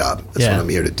my job. That's Yeah. what I'm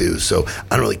here to do." So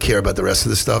I don't really care about the rest of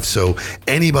the stuff. So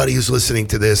anybody who's listening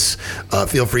to this,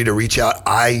 feel free to reach out.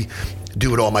 I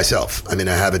do it all myself. I mean,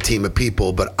 I have a team of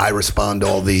people, but I respond to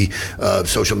all the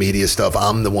social media stuff.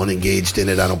 I'm the one engaged in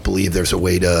it. I don't believe there's a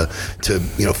way to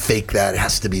fake that. It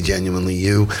has to be genuinely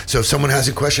you. So if someone has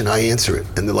a question, I answer it,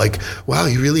 and they're like, "Wow,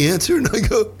 you really answered?" And I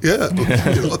go, "Yeah,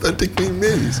 you're authentically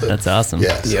me." So, That's awesome.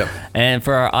 yeah. So. And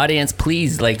for our audience,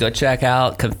 please go check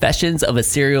out Confessions of a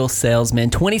Serial Salesman,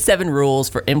 27 rules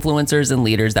for influencers and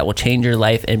leaders that will change your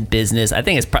life and business. I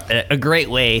think it's a great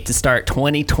way to start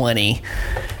 2020.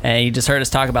 And you just heard us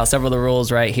talk about several of the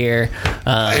rules right here.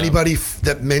 Anybody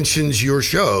that mentions your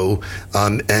show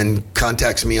and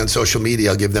contacts me on social media,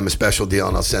 I'll give them a special deal,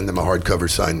 and I'll send them a hardcover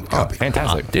signed copy.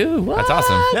 Fantastic, Dude, what? That's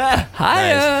awesome. Yeah.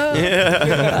 Hi.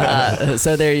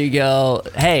 So there you go.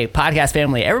 Hey, podcast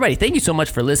family, everybody, thank you so much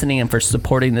for listening and for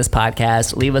supporting this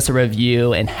podcast. Leave us a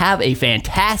review and have a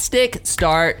fantastic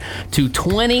start to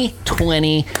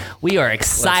 2020. We are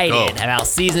excited about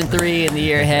season 3 in the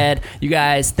year ahead. You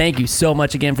guys, thank you so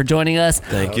much again for joining us.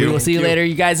 Thank you. We will see you later.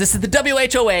 You guys, this is the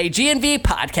WHOA GNV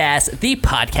podcast, the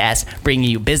podcast bringing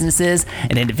you businesses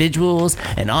and individuals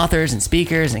and authors and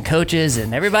speakers and coaches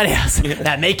and everybody else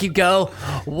that make you go,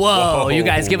 whoa. You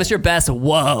guys give us your best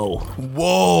whoa.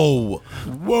 Whoa.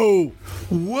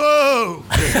 Whoa.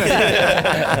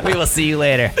 We will see you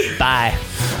later. Bye.